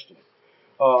in question.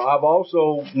 I've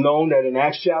also known that in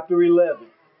Acts chapter 11,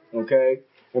 okay,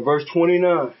 in verse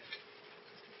 29,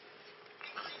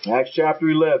 Acts chapter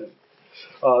 11,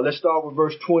 let's start with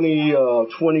verse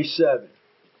 27.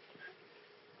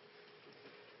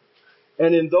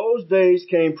 And in those days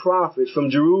came prophets from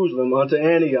Jerusalem unto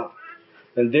Antioch.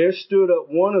 And there stood up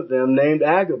one of them named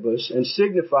Agabus, and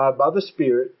signified by the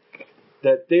Spirit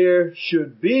that there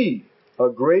should be a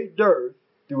great dearth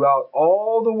throughout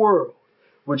all the world,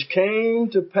 which came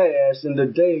to pass in the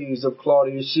days of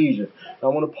Claudius Caesar. I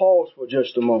want to pause for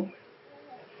just a moment.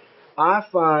 I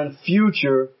find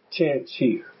future tense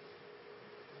here.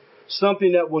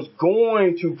 Something that was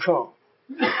going to come.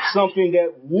 Something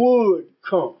that would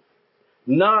come.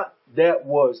 Not that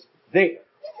was there.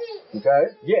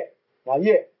 Okay? Yet. Not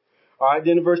yet. Alright,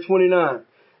 then in verse 29.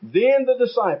 Then the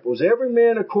disciples, every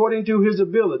man according to his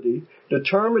ability,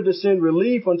 determined to send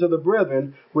relief unto the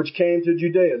brethren which came to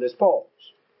Judea. Let's pause.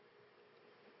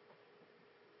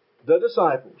 The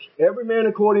disciples, every man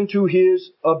according to his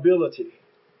ability.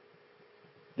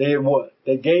 They did what?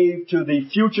 They gave to the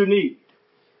future need.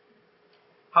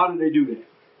 How did they do that?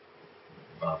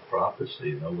 By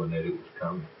prophecy, knowing that it was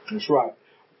coming. That's right.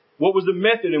 What was the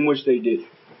method in which they did it?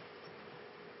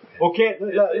 Okay,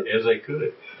 as they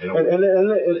could,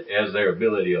 as their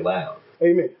ability allowed.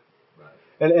 Amen. Right.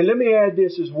 And let me add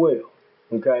this as well.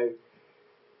 Okay,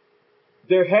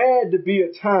 there had to be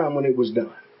a time when it was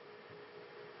done.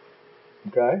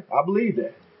 Okay, I believe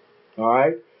that. All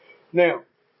right. Now,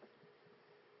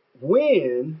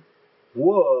 when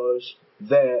was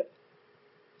that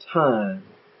time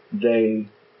they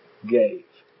gave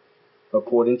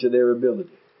according to their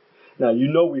ability? Now,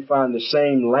 we find the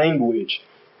same language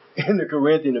in the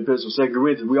Corinthian epistle, 2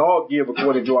 Corinthians. We all give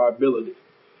according to our ability.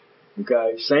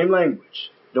 Okay? Same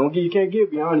language. You can't give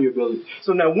beyond your ability.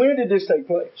 So now, when did this take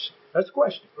place? That's the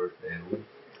question. First annual.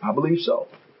 I believe so.